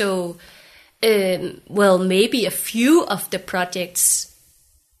 So, maybe a few of the projects.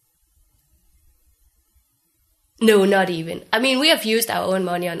 No, not even. I mean, we have used our own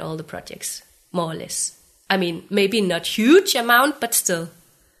money on all the projects, more or less. I mean, maybe not huge amount, but still.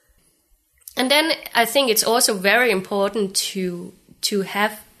 And then I think it's also very important to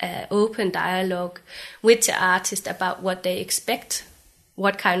have an open dialogue with the artist about what they expect,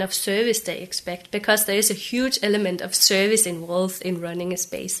 what kind of service they expect, because there is a huge element of service involved in running a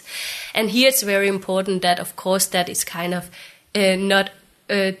space. And here it's very important that, of course, that is kind of not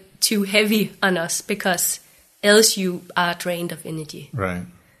too heavy on us, because else you are drained of energy. Right.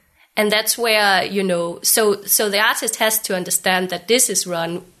 And that's where, so the artist has to understand that this is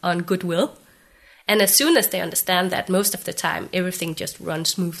run on goodwill. And as soon as they understand that, most of the time, everything just runs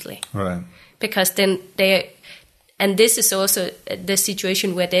smoothly. Right. Because then and this is also the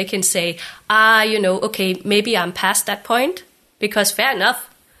situation where they can say, okay, maybe I'm past that point. Because fair enough,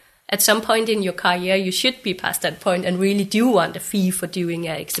 at some point in your career, you should be past that point and really do want a fee for doing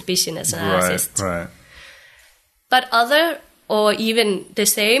an exhibition as an artist. Right. But other, or even the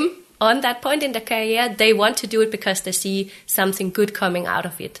same, on that point in the career, they want to do it because they see something good coming out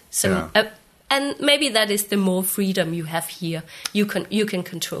of it. So, and maybe that is the more freedom you have here. You can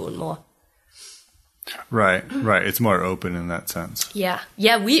control more. Right. It's more open in that sense. Yeah.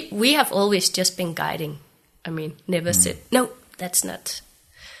 We have always just been guiding. I mean, never said no. That's not.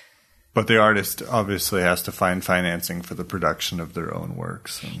 But the artist obviously has to find financing for the production of their own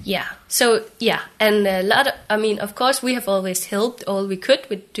works. Yeah. So, yeah. And a lot of, of course, we have always helped all we could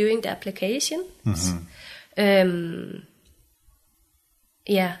with doing the application.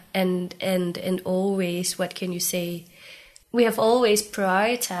 Yeah. And always, what can you say? We have always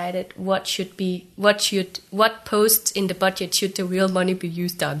prioritized what posts in the budget should the real money be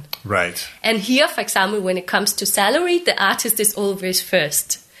used on. Right. And here, for example, when it comes to salary, the artist is always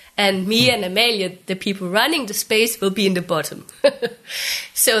first. And me and Amalie, the people running the space, will be in the bottom.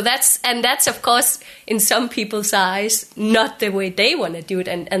 So that's of course, in some people's eyes, not the way they want to do it.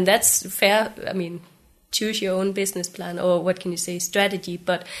 And that's fair. Choose your own business plan, or what can you say, strategy.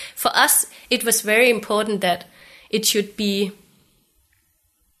 But for us, it was very important that it should be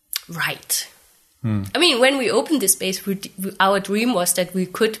right. When we opened the space, our dream was that we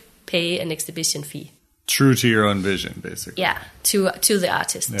could pay an exhibition fee. True to your own vision, basically. Yeah, to the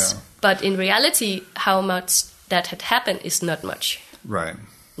artists. Yeah. But in reality, how much that had happened is not much. Right.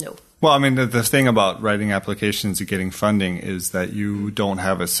 No. Well, the thing about writing applications and getting funding is that you don't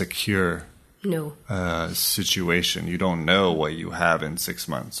have a secure situation. You don't know what you have in 6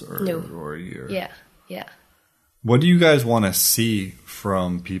 months or a year. Yeah. What do you guys want to see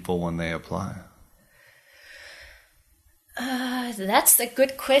from people when they apply? That's a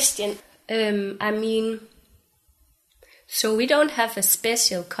good question. So we don't have a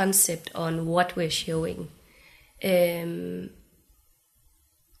special concept on what we're showing. For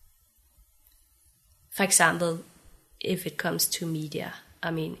example, if it comes to media,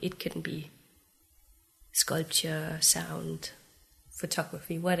 it can be sculpture, sound,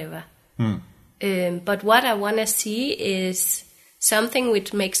 photography, whatever. But what I want to see is something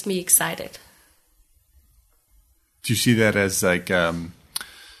which makes me excited. Do you see that as like...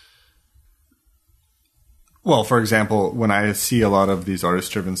 Well, for example, when I see a lot of these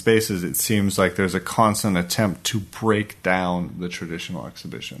artist-driven spaces, it seems like there's a constant attempt to break down the traditional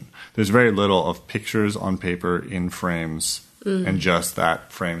exhibition. There's very little of pictures on paper in frames and just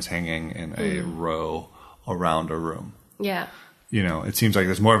that frames hanging in a row around a room. Yeah. It seems like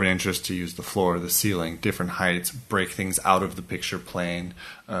there's more of an interest to use the floor, the ceiling, different heights, break things out of the picture plane,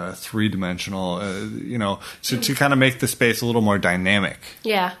 three-dimensional, to kind of make the space a little more dynamic.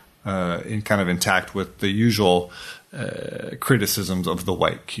 Yeah. In kind of intact with the usual criticisms of the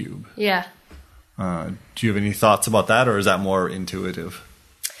white cube. Yeah. Do you have any thoughts about that, or is that more intuitive?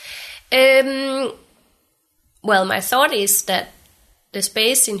 Well, my thought is that the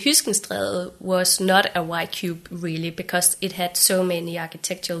space in Hyskenstræde was not a white cube, really, because it had so many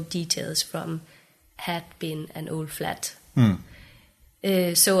architectural details from had been an old flat.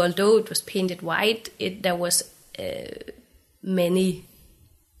 So although it was painted white, there was many...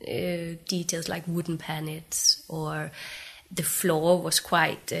 details like wooden panels, or the floor was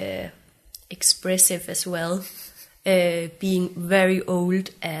quite expressive as well, being very old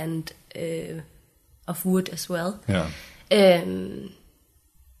and of wood as well. Yeah.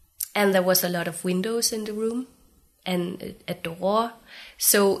 And there was a lot of windows in the room and a door.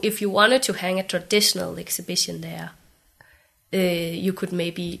 So if you wanted to hang a traditional exhibition there, you could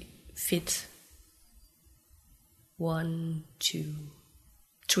maybe fit 1, 2,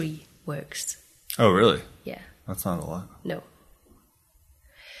 3 works. Oh, really? Yeah. That's not a lot. No.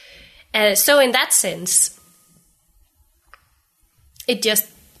 So in that sense, it just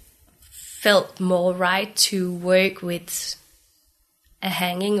felt more right to work with a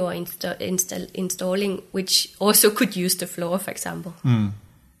hanging or installing, which also could use the floor, for example.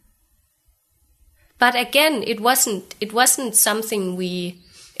 But again, it wasn't something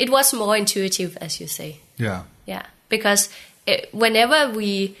it was more intuitive, as you say. Yeah. Yeah, because whenever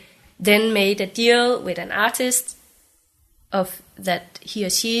we then made a deal with an artist of that he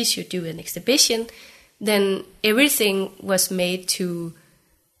or she should do an exhibition, then everything was made to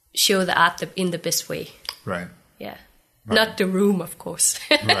show the art in the best way. Right. Yeah. Right. Not the room, of course.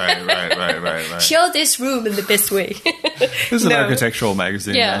 Right. Show this room in the best way. This is an architectural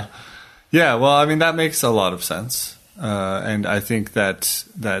magazine. Yeah. Yeah, well, I mean, that makes a lot of sense. And I think that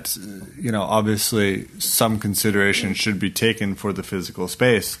obviously some consideration should be taken for the physical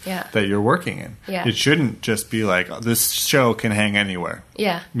space that you're working in. Yeah. It shouldn't just be like, this show can hang anywhere.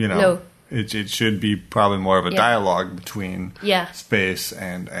 Yeah. No. It should be probably more of a dialogue between space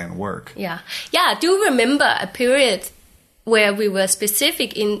and work. Yeah. Yeah, I do remember a period where we were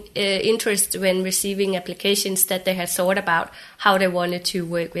specific in interest when receiving applications that they had thought about how they wanted to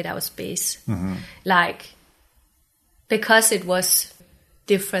work with our space. Mm-hmm. Because it was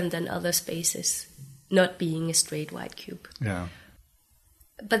different than other spaces, not being a straight white cube. Yeah.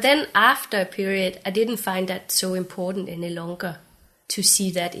 But then after a period, I didn't find that so important any longer to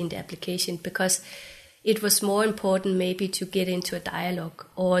see that in the application, because it was more important maybe to get into a dialogue,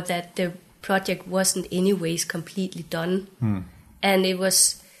 or that the project wasn't anyways completely done. And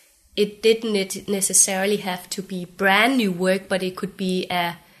it didn't necessarily have to be brand new work, but it could be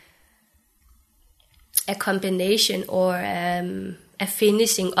a combination or a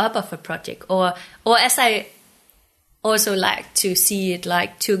finishing up of a project, or as I also like to see it,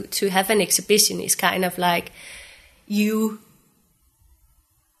 like to have an exhibition is kind of like you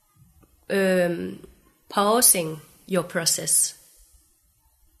pausing your process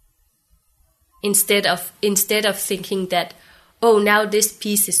instead of thinking that, oh, now this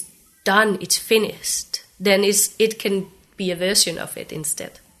piece is done, it's finished. Then it can be a version of it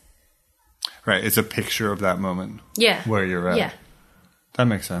instead. Right, it's a picture of that moment. Yeah. Where you're at. Yeah. That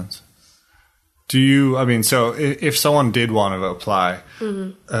makes sense. So if someone did want to apply,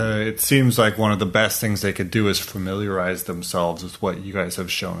 it seems like one of the best things they could do is familiarize themselves with what you guys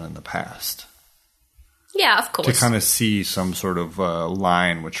have shown in the past. Yeah, of course. To kind of see some sort of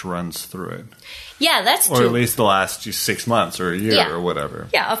line which runs through it. Yeah, that's true. Or at least the last 6 months or a year or whatever.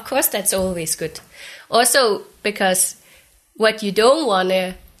 Yeah, of course, that's always good. Also, because what you don't want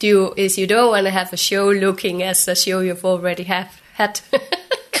to do is you don't want to have a show looking as a show you've already had.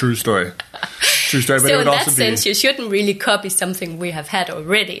 True story. But so it would in that also sense, you shouldn't really copy something we have had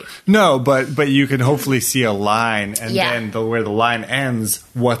already. No, but you can hopefully see a line, and then where the line ends,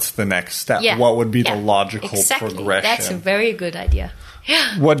 what's the next step? Yeah. What would be the logical progression? That's a very good idea.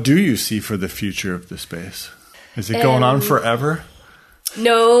 Yeah. What do you see for the future of the space? Is it going on forever?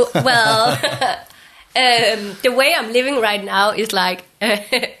 No, well, the way I'm living right now is like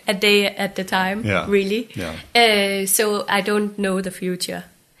a day at a time, really. Yeah. So I don't know the future.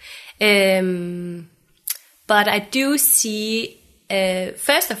 But I do see,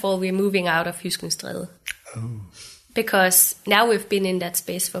 first of all, we're moving out of Jyskenstræde. Oh. Because now we've been in that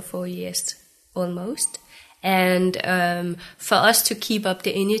space for 4 years, almost. And for us to keep up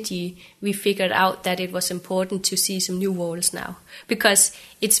the energy, we figured out that it was important to see some new walls now. Because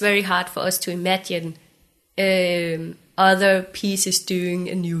it's very hard for us to imagine other pieces doing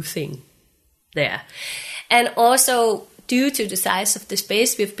a new thing there. And also, due to the size of the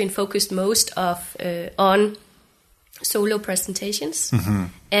space, we've been focused most on solo presentations,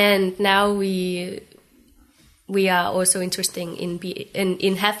 and now we are also interested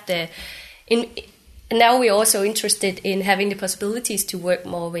now we're also interested in having the possibilities to work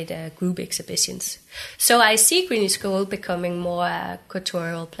more with group exhibitions. So I see Green School becoming more a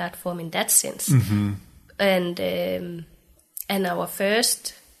curatorial platform in that sense, and our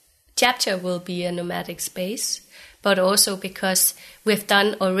first chapter will be a nomadic space. But also because we've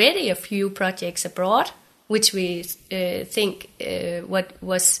done already a few projects abroad, which we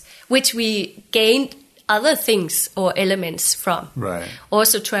which we gained other things or elements from. Right.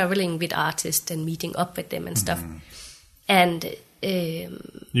 Also traveling with artists and meeting up with them and stuff. And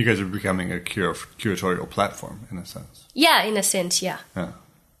you guys are becoming a curatorial platform in a sense. Yeah, in a sense, yeah.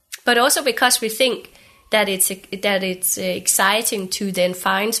 But also because we think that it's exciting to then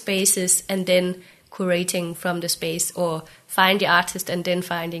find spaces and then curating from the space, or find the artist and then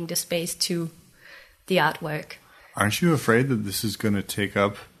finding the space to the artwork. Aren't you afraid that this is going to take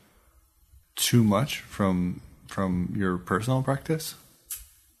up too much from your personal practice?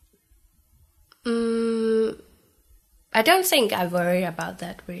 I don't think I worry about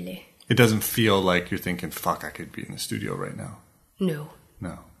that, really. It doesn't feel like you're thinking, fuck, I could be in the studio right now. No.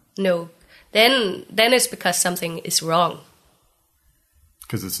 Then it's because something is wrong.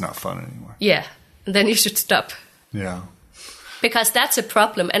 Because it's not fun anymore. Yeah. Then you should stop. Yeah. Because that's a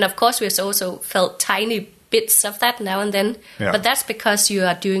problem. And of course, we've also felt tiny bits of that now and then. Yeah. But that's because you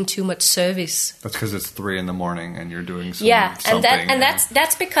are doing too much service. That's because it's 3 a.m. and you're doing something.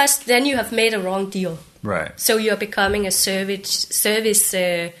 That's because then you have made a wrong deal. Right. So you're becoming a service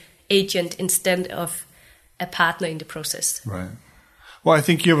agent instead of a partner in the process. Right. Well, I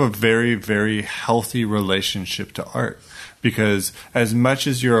think you have a very, very healthy relationship to art. Because as much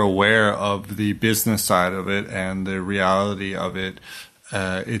as you're aware of the business side of it and the reality of it,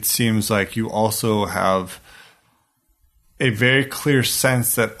 it seems like you also have a very clear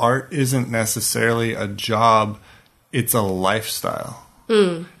sense that art isn't necessarily a job, it's a lifestyle.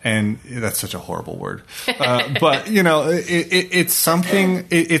 And that's such a horrible word. But, it's something,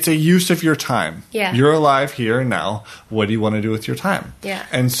 it's a use of your time. Yeah. You're alive here and now. What do you want to do with your time? Yeah.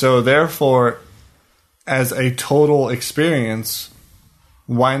 And so therefore, as a total experience,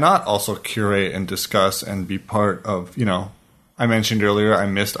 why not also curate and discuss and be part of, I mentioned earlier I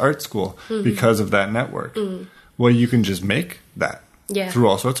missed art school because of that network. Well, you can just make that through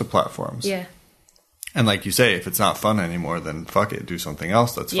all sorts of platforms. Yeah. And like you say, if it's not fun anymore, then fuck it, do something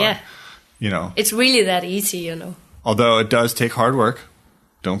else that's fun. Yeah. It's really that easy, Although it does take hard work.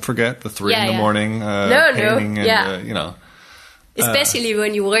 Don't forget the 3 in the morning painting and, Especially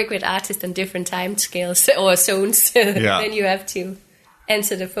when you work with artists on different time scales or zones, then you have to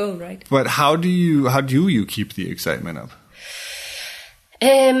answer the phone, right? But how do you keep the excitement up?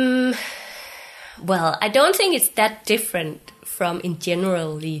 Well, I don't think it's that different from in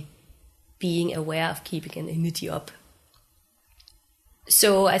generally being aware of keeping an energy up.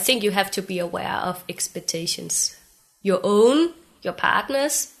 So I think you have to be aware of expectations. Your own, your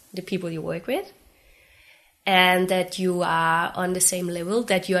partners, the people you work with, and that you are on the same level,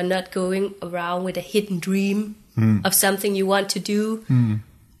 that you are not going around with a hidden dream of something you want to do,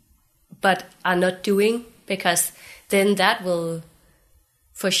 but are not doing, because then that will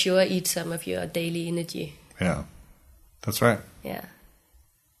for sure eat some of your daily energy. Yeah, that's right. Yeah.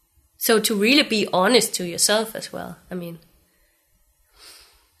 So to really be honest to yourself as well,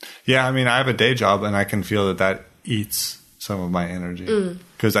 Yeah, I have a day job, and I can feel that eats some of my energy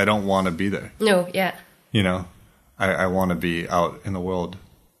because I don't want to be there. No, yeah. I want to be out in the world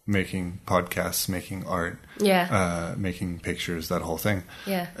making podcasts, making art, making pictures, that whole thing.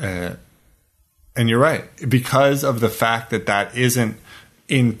 Yeah. And you're right. Because of the fact that isn't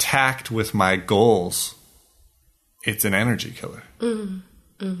intact with my goals, it's an energy killer.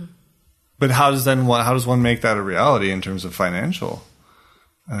 Mm-hmm. Mm-hmm. But how does one make that a reality in terms of financial?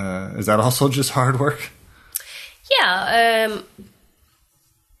 Is that also just hard work? Yeah.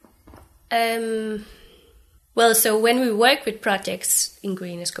 Well, so when we work with projects in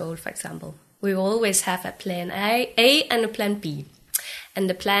Green is Gold, for example, we always have a plan A and a plan B. And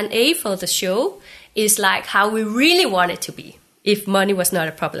the plan A for the show is like how we really want it to be, if money was not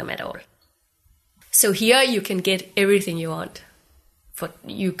a problem at all. So here you can get everything you want.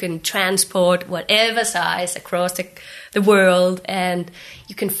 You can transport whatever size across the world, and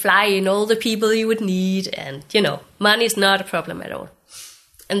you can fly in all the people you would need, and, money is not a problem at all.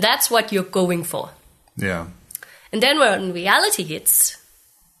 And that's what you're going for. Yeah. And then when reality hits,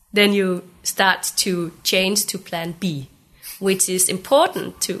 then you start to change to plan B, which is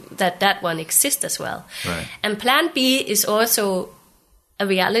important to that one exists as well. Right. And plan B is also a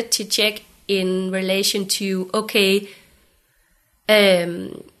reality check in relation to,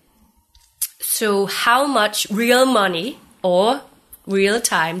 so how much real money or real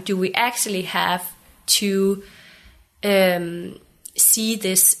time do we actually have to see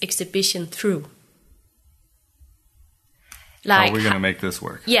this exhibition through? Like, how are we going to make this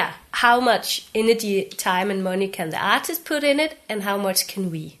work? Yeah. How much energy, time, and money can the artist put in it, and how much can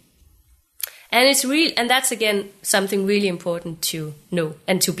we? And it's real, and that's again something really important to know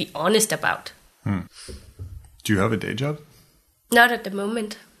and to be honest about. Do you have a day job? Not at the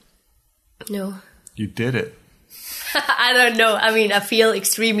moment. No. You did it. I don't know. I feel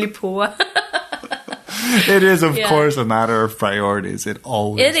extremely poor. It is, of course, a matter of priorities. It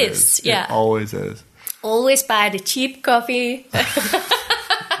always is. Yeah. It always is. Always buy the cheap coffee.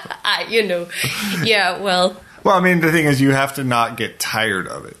 Yeah, well. Well, the thing is, you have to not get tired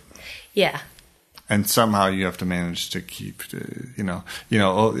of it. Yeah. And somehow you have to manage to keep,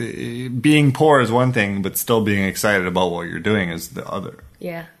 being poor is one thing, but still being excited about what you're doing is the other.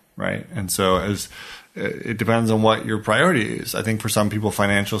 Yeah. Right. And so it depends on what your priority is. I think for some people,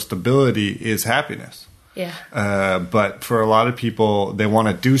 financial stability is happiness. Yeah. But for a lot of people, they want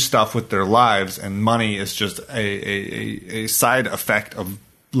to do stuff with their lives, and money is just a side effect of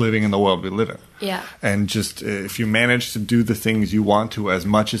living in the world we live in. Yeah. And just if you manage to do the things you want to as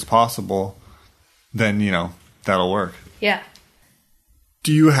much as possible, then, that'll work. Yeah.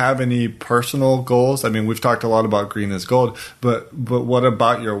 Do you have any personal goals? We've talked a lot about Green is Gold, but what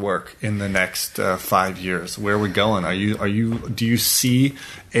about your work in the next 5 years? Where are we going? Do you see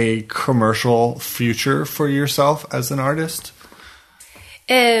a commercial future for yourself as an artist?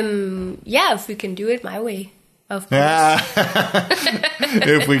 Yeah, if we can do it my way, of course. Yeah.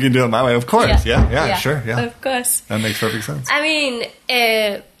 If we can do it my way, of course. Yeah, sure. Yeah. Of course. That makes perfect sense.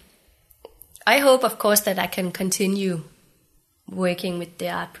 I hope, of course, that I can continue working with the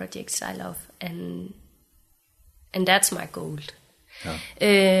art projects I love, and that's my goal. Yeah.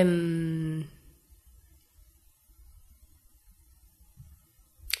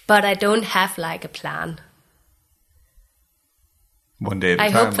 But I don't have like a plan. One day at a time,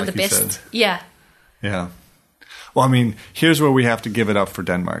 I hope for like the best. Said. Yeah. Yeah. Well, here's where we have to give it up for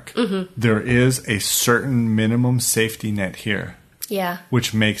Denmark. Mm-hmm. There is a certain minimum safety net here. Yeah.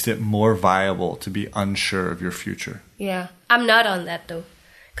 Which makes it more viable to be unsure of your future. Yeah. I'm not on that, though,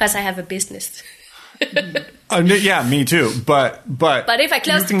 because I have a business. Yeah, me too. But if I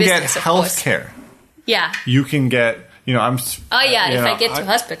close you can the business, get health care. Yeah. You can get, if I get to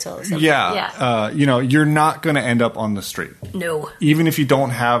hospital or something. Yeah. You're not going to end up on the street. No. Even if you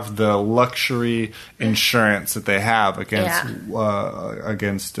don't have the luxury insurance that they have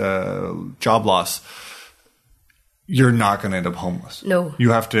against job loss, you're not going to end up homeless. No.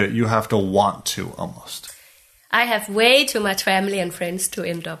 You have to want to almost. I have way too much family and friends to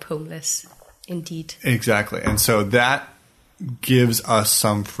end up homeless. Indeed. Exactly. And so that gives us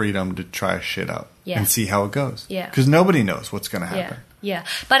some freedom to try shit out and see how it goes. Yeah. Because nobody knows what's going to happen. Yeah.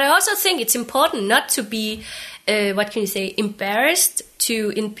 But I also think it's important not to be, embarrassed to,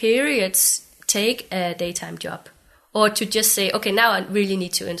 in periods, take a daytime job. Or to just say, okay, now I really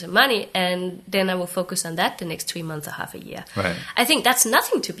need to earn some money, and then I will focus on that the next 3 months or half a year. Right. I think that's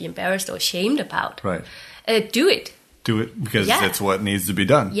nothing to be embarrassed or ashamed about. Right. Do it. Do it because it's what needs to be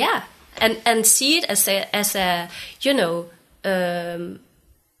done. Yeah. And see it as a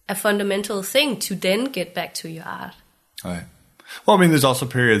fundamental thing to then get back to your art. Right. Well, I mean, there's also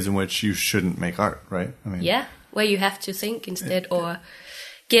periods in which you shouldn't make art, right? I mean, where you have to think instead, or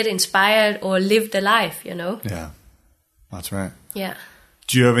get inspired, or live the life, Yeah, that's right. Yeah.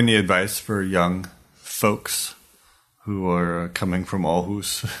 Do you have any advice for young folks who are coming from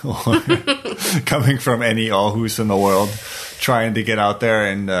Aarhus, or coming from any Aarhus in the world, trying to get out there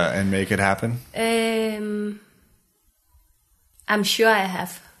and make it happen? I'm sure I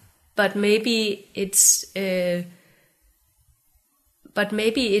have, but maybe it's. But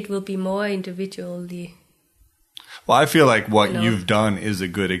maybe it will be more individually. Well, I feel like what you've done is a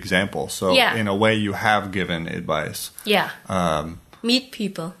good example. So in a way, you have given advice. Yeah. Meet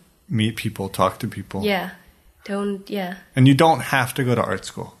people. Meet people. Talk to people. Yeah. And you don't have to go to art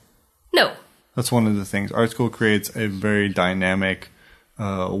school. No. That's one of the things. Art school creates a very dynamic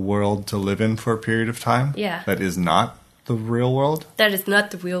world to live in for a period of time. Yeah. That is not the real world. That is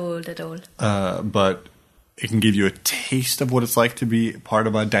not the real world at all. But it can give you a taste of what it's like to be part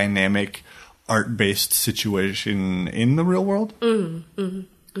of a dynamic art-based situation in the real world.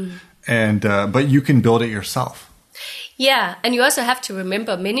 And but you can build it yourself. Yeah, and you also have to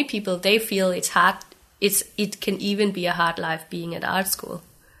remember, many people, they feel it's hard. It can even be a hard life being at art school.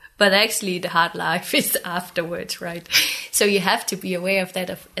 But actually, the hard life is afterwards, right? So you have to be aware of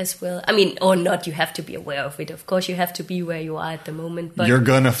that as well. I mean, or not you have to be aware of it. Of course, you have to be where you are at the moment. But you're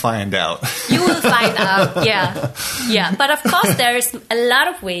going to find out. You will find out, yeah. But of course, there is a lot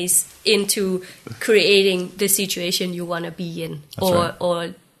of ways into creating the situation you want to be in,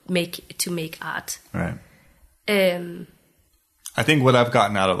 or make art. Right. I think what I've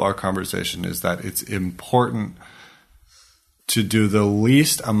gotten out of our conversation is that it's important to do the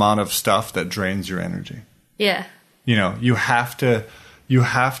least amount of stuff that drains your energy. Yeah. You have to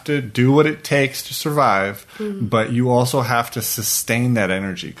do what it takes to survive, but you also have to sustain that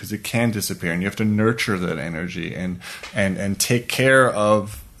energy because it can disappear, and you have to nurture that energy and take care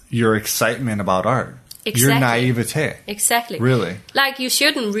of your excitement about art. Exactly. Your naivete. Exactly. Really. Like, you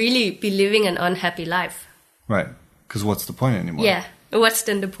shouldn't really be living an unhappy life. Right. Because what's the point anymore? Yeah. What's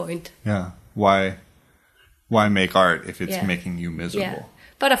then the point? Yeah. Why make art if it's making you miserable? Yeah.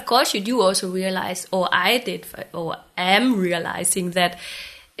 But of course, you do also realize, or I did, or am realizing that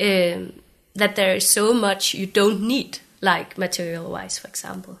that there is so much you don't need, like material-wise, for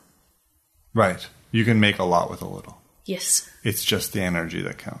example. Right. You can make a lot with a little. Yes. It's just the energy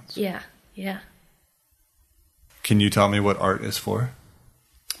that counts. Yeah. Can you tell me what art is for?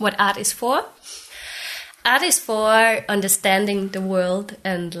 What art is for? Art is for understanding the world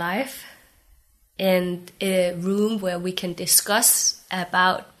and life, and a room where we can discuss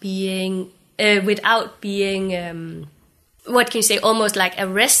about being without being almost like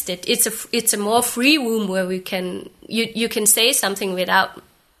arrested. It's a more free room where we can you can say something without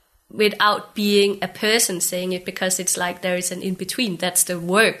being a person saying it, because it's like there is an in between. That's the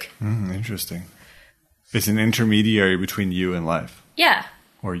work. Interesting. It's an intermediary between you and life. Yeah.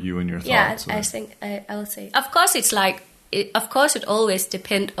 Or you and your thoughts. Yeah, I think I'll say. Of course, it's like. Of course, it always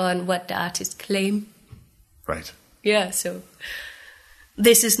depends on what the artist claim. Right. Yeah. So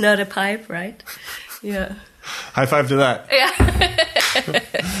this is not a pipe, right? Yeah. High five to that. Yeah.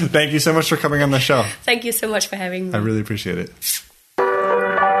 Thank you so much for coming on the show. Thank you so much for having me. I really appreciate it.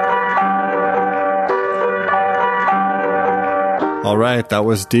 All right, that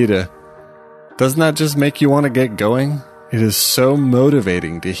was Ditte. Doesn't that just make you want to get going? It is so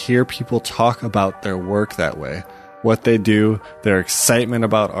motivating to hear people talk about their work that way, what they do, their excitement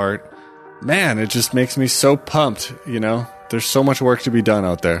about art. Man, it just makes me so pumped, There's so much work to be done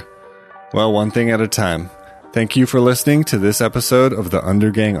out there. Well, one thing at a time. Thank you for listening to this episode of the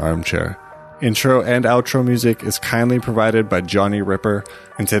Undergang Armchair. Intro and outro music is kindly provided by Johnny Ripper,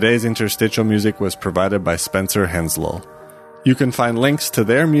 and today's interstitial music was provided by Spencer Henslow. You can find links to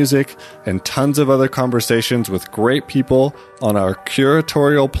their music and tons of other conversations with great people on our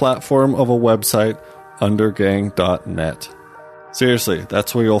curatorial platform of a website, undergang.net. Seriously,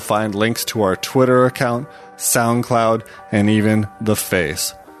 that's where you'll find links to our Twitter account, SoundCloud, and even The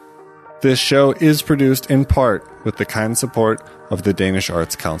Face. This show is produced in part with the kind support of the Danish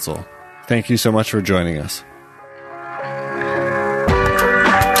Arts Council. Thank you so much for joining us.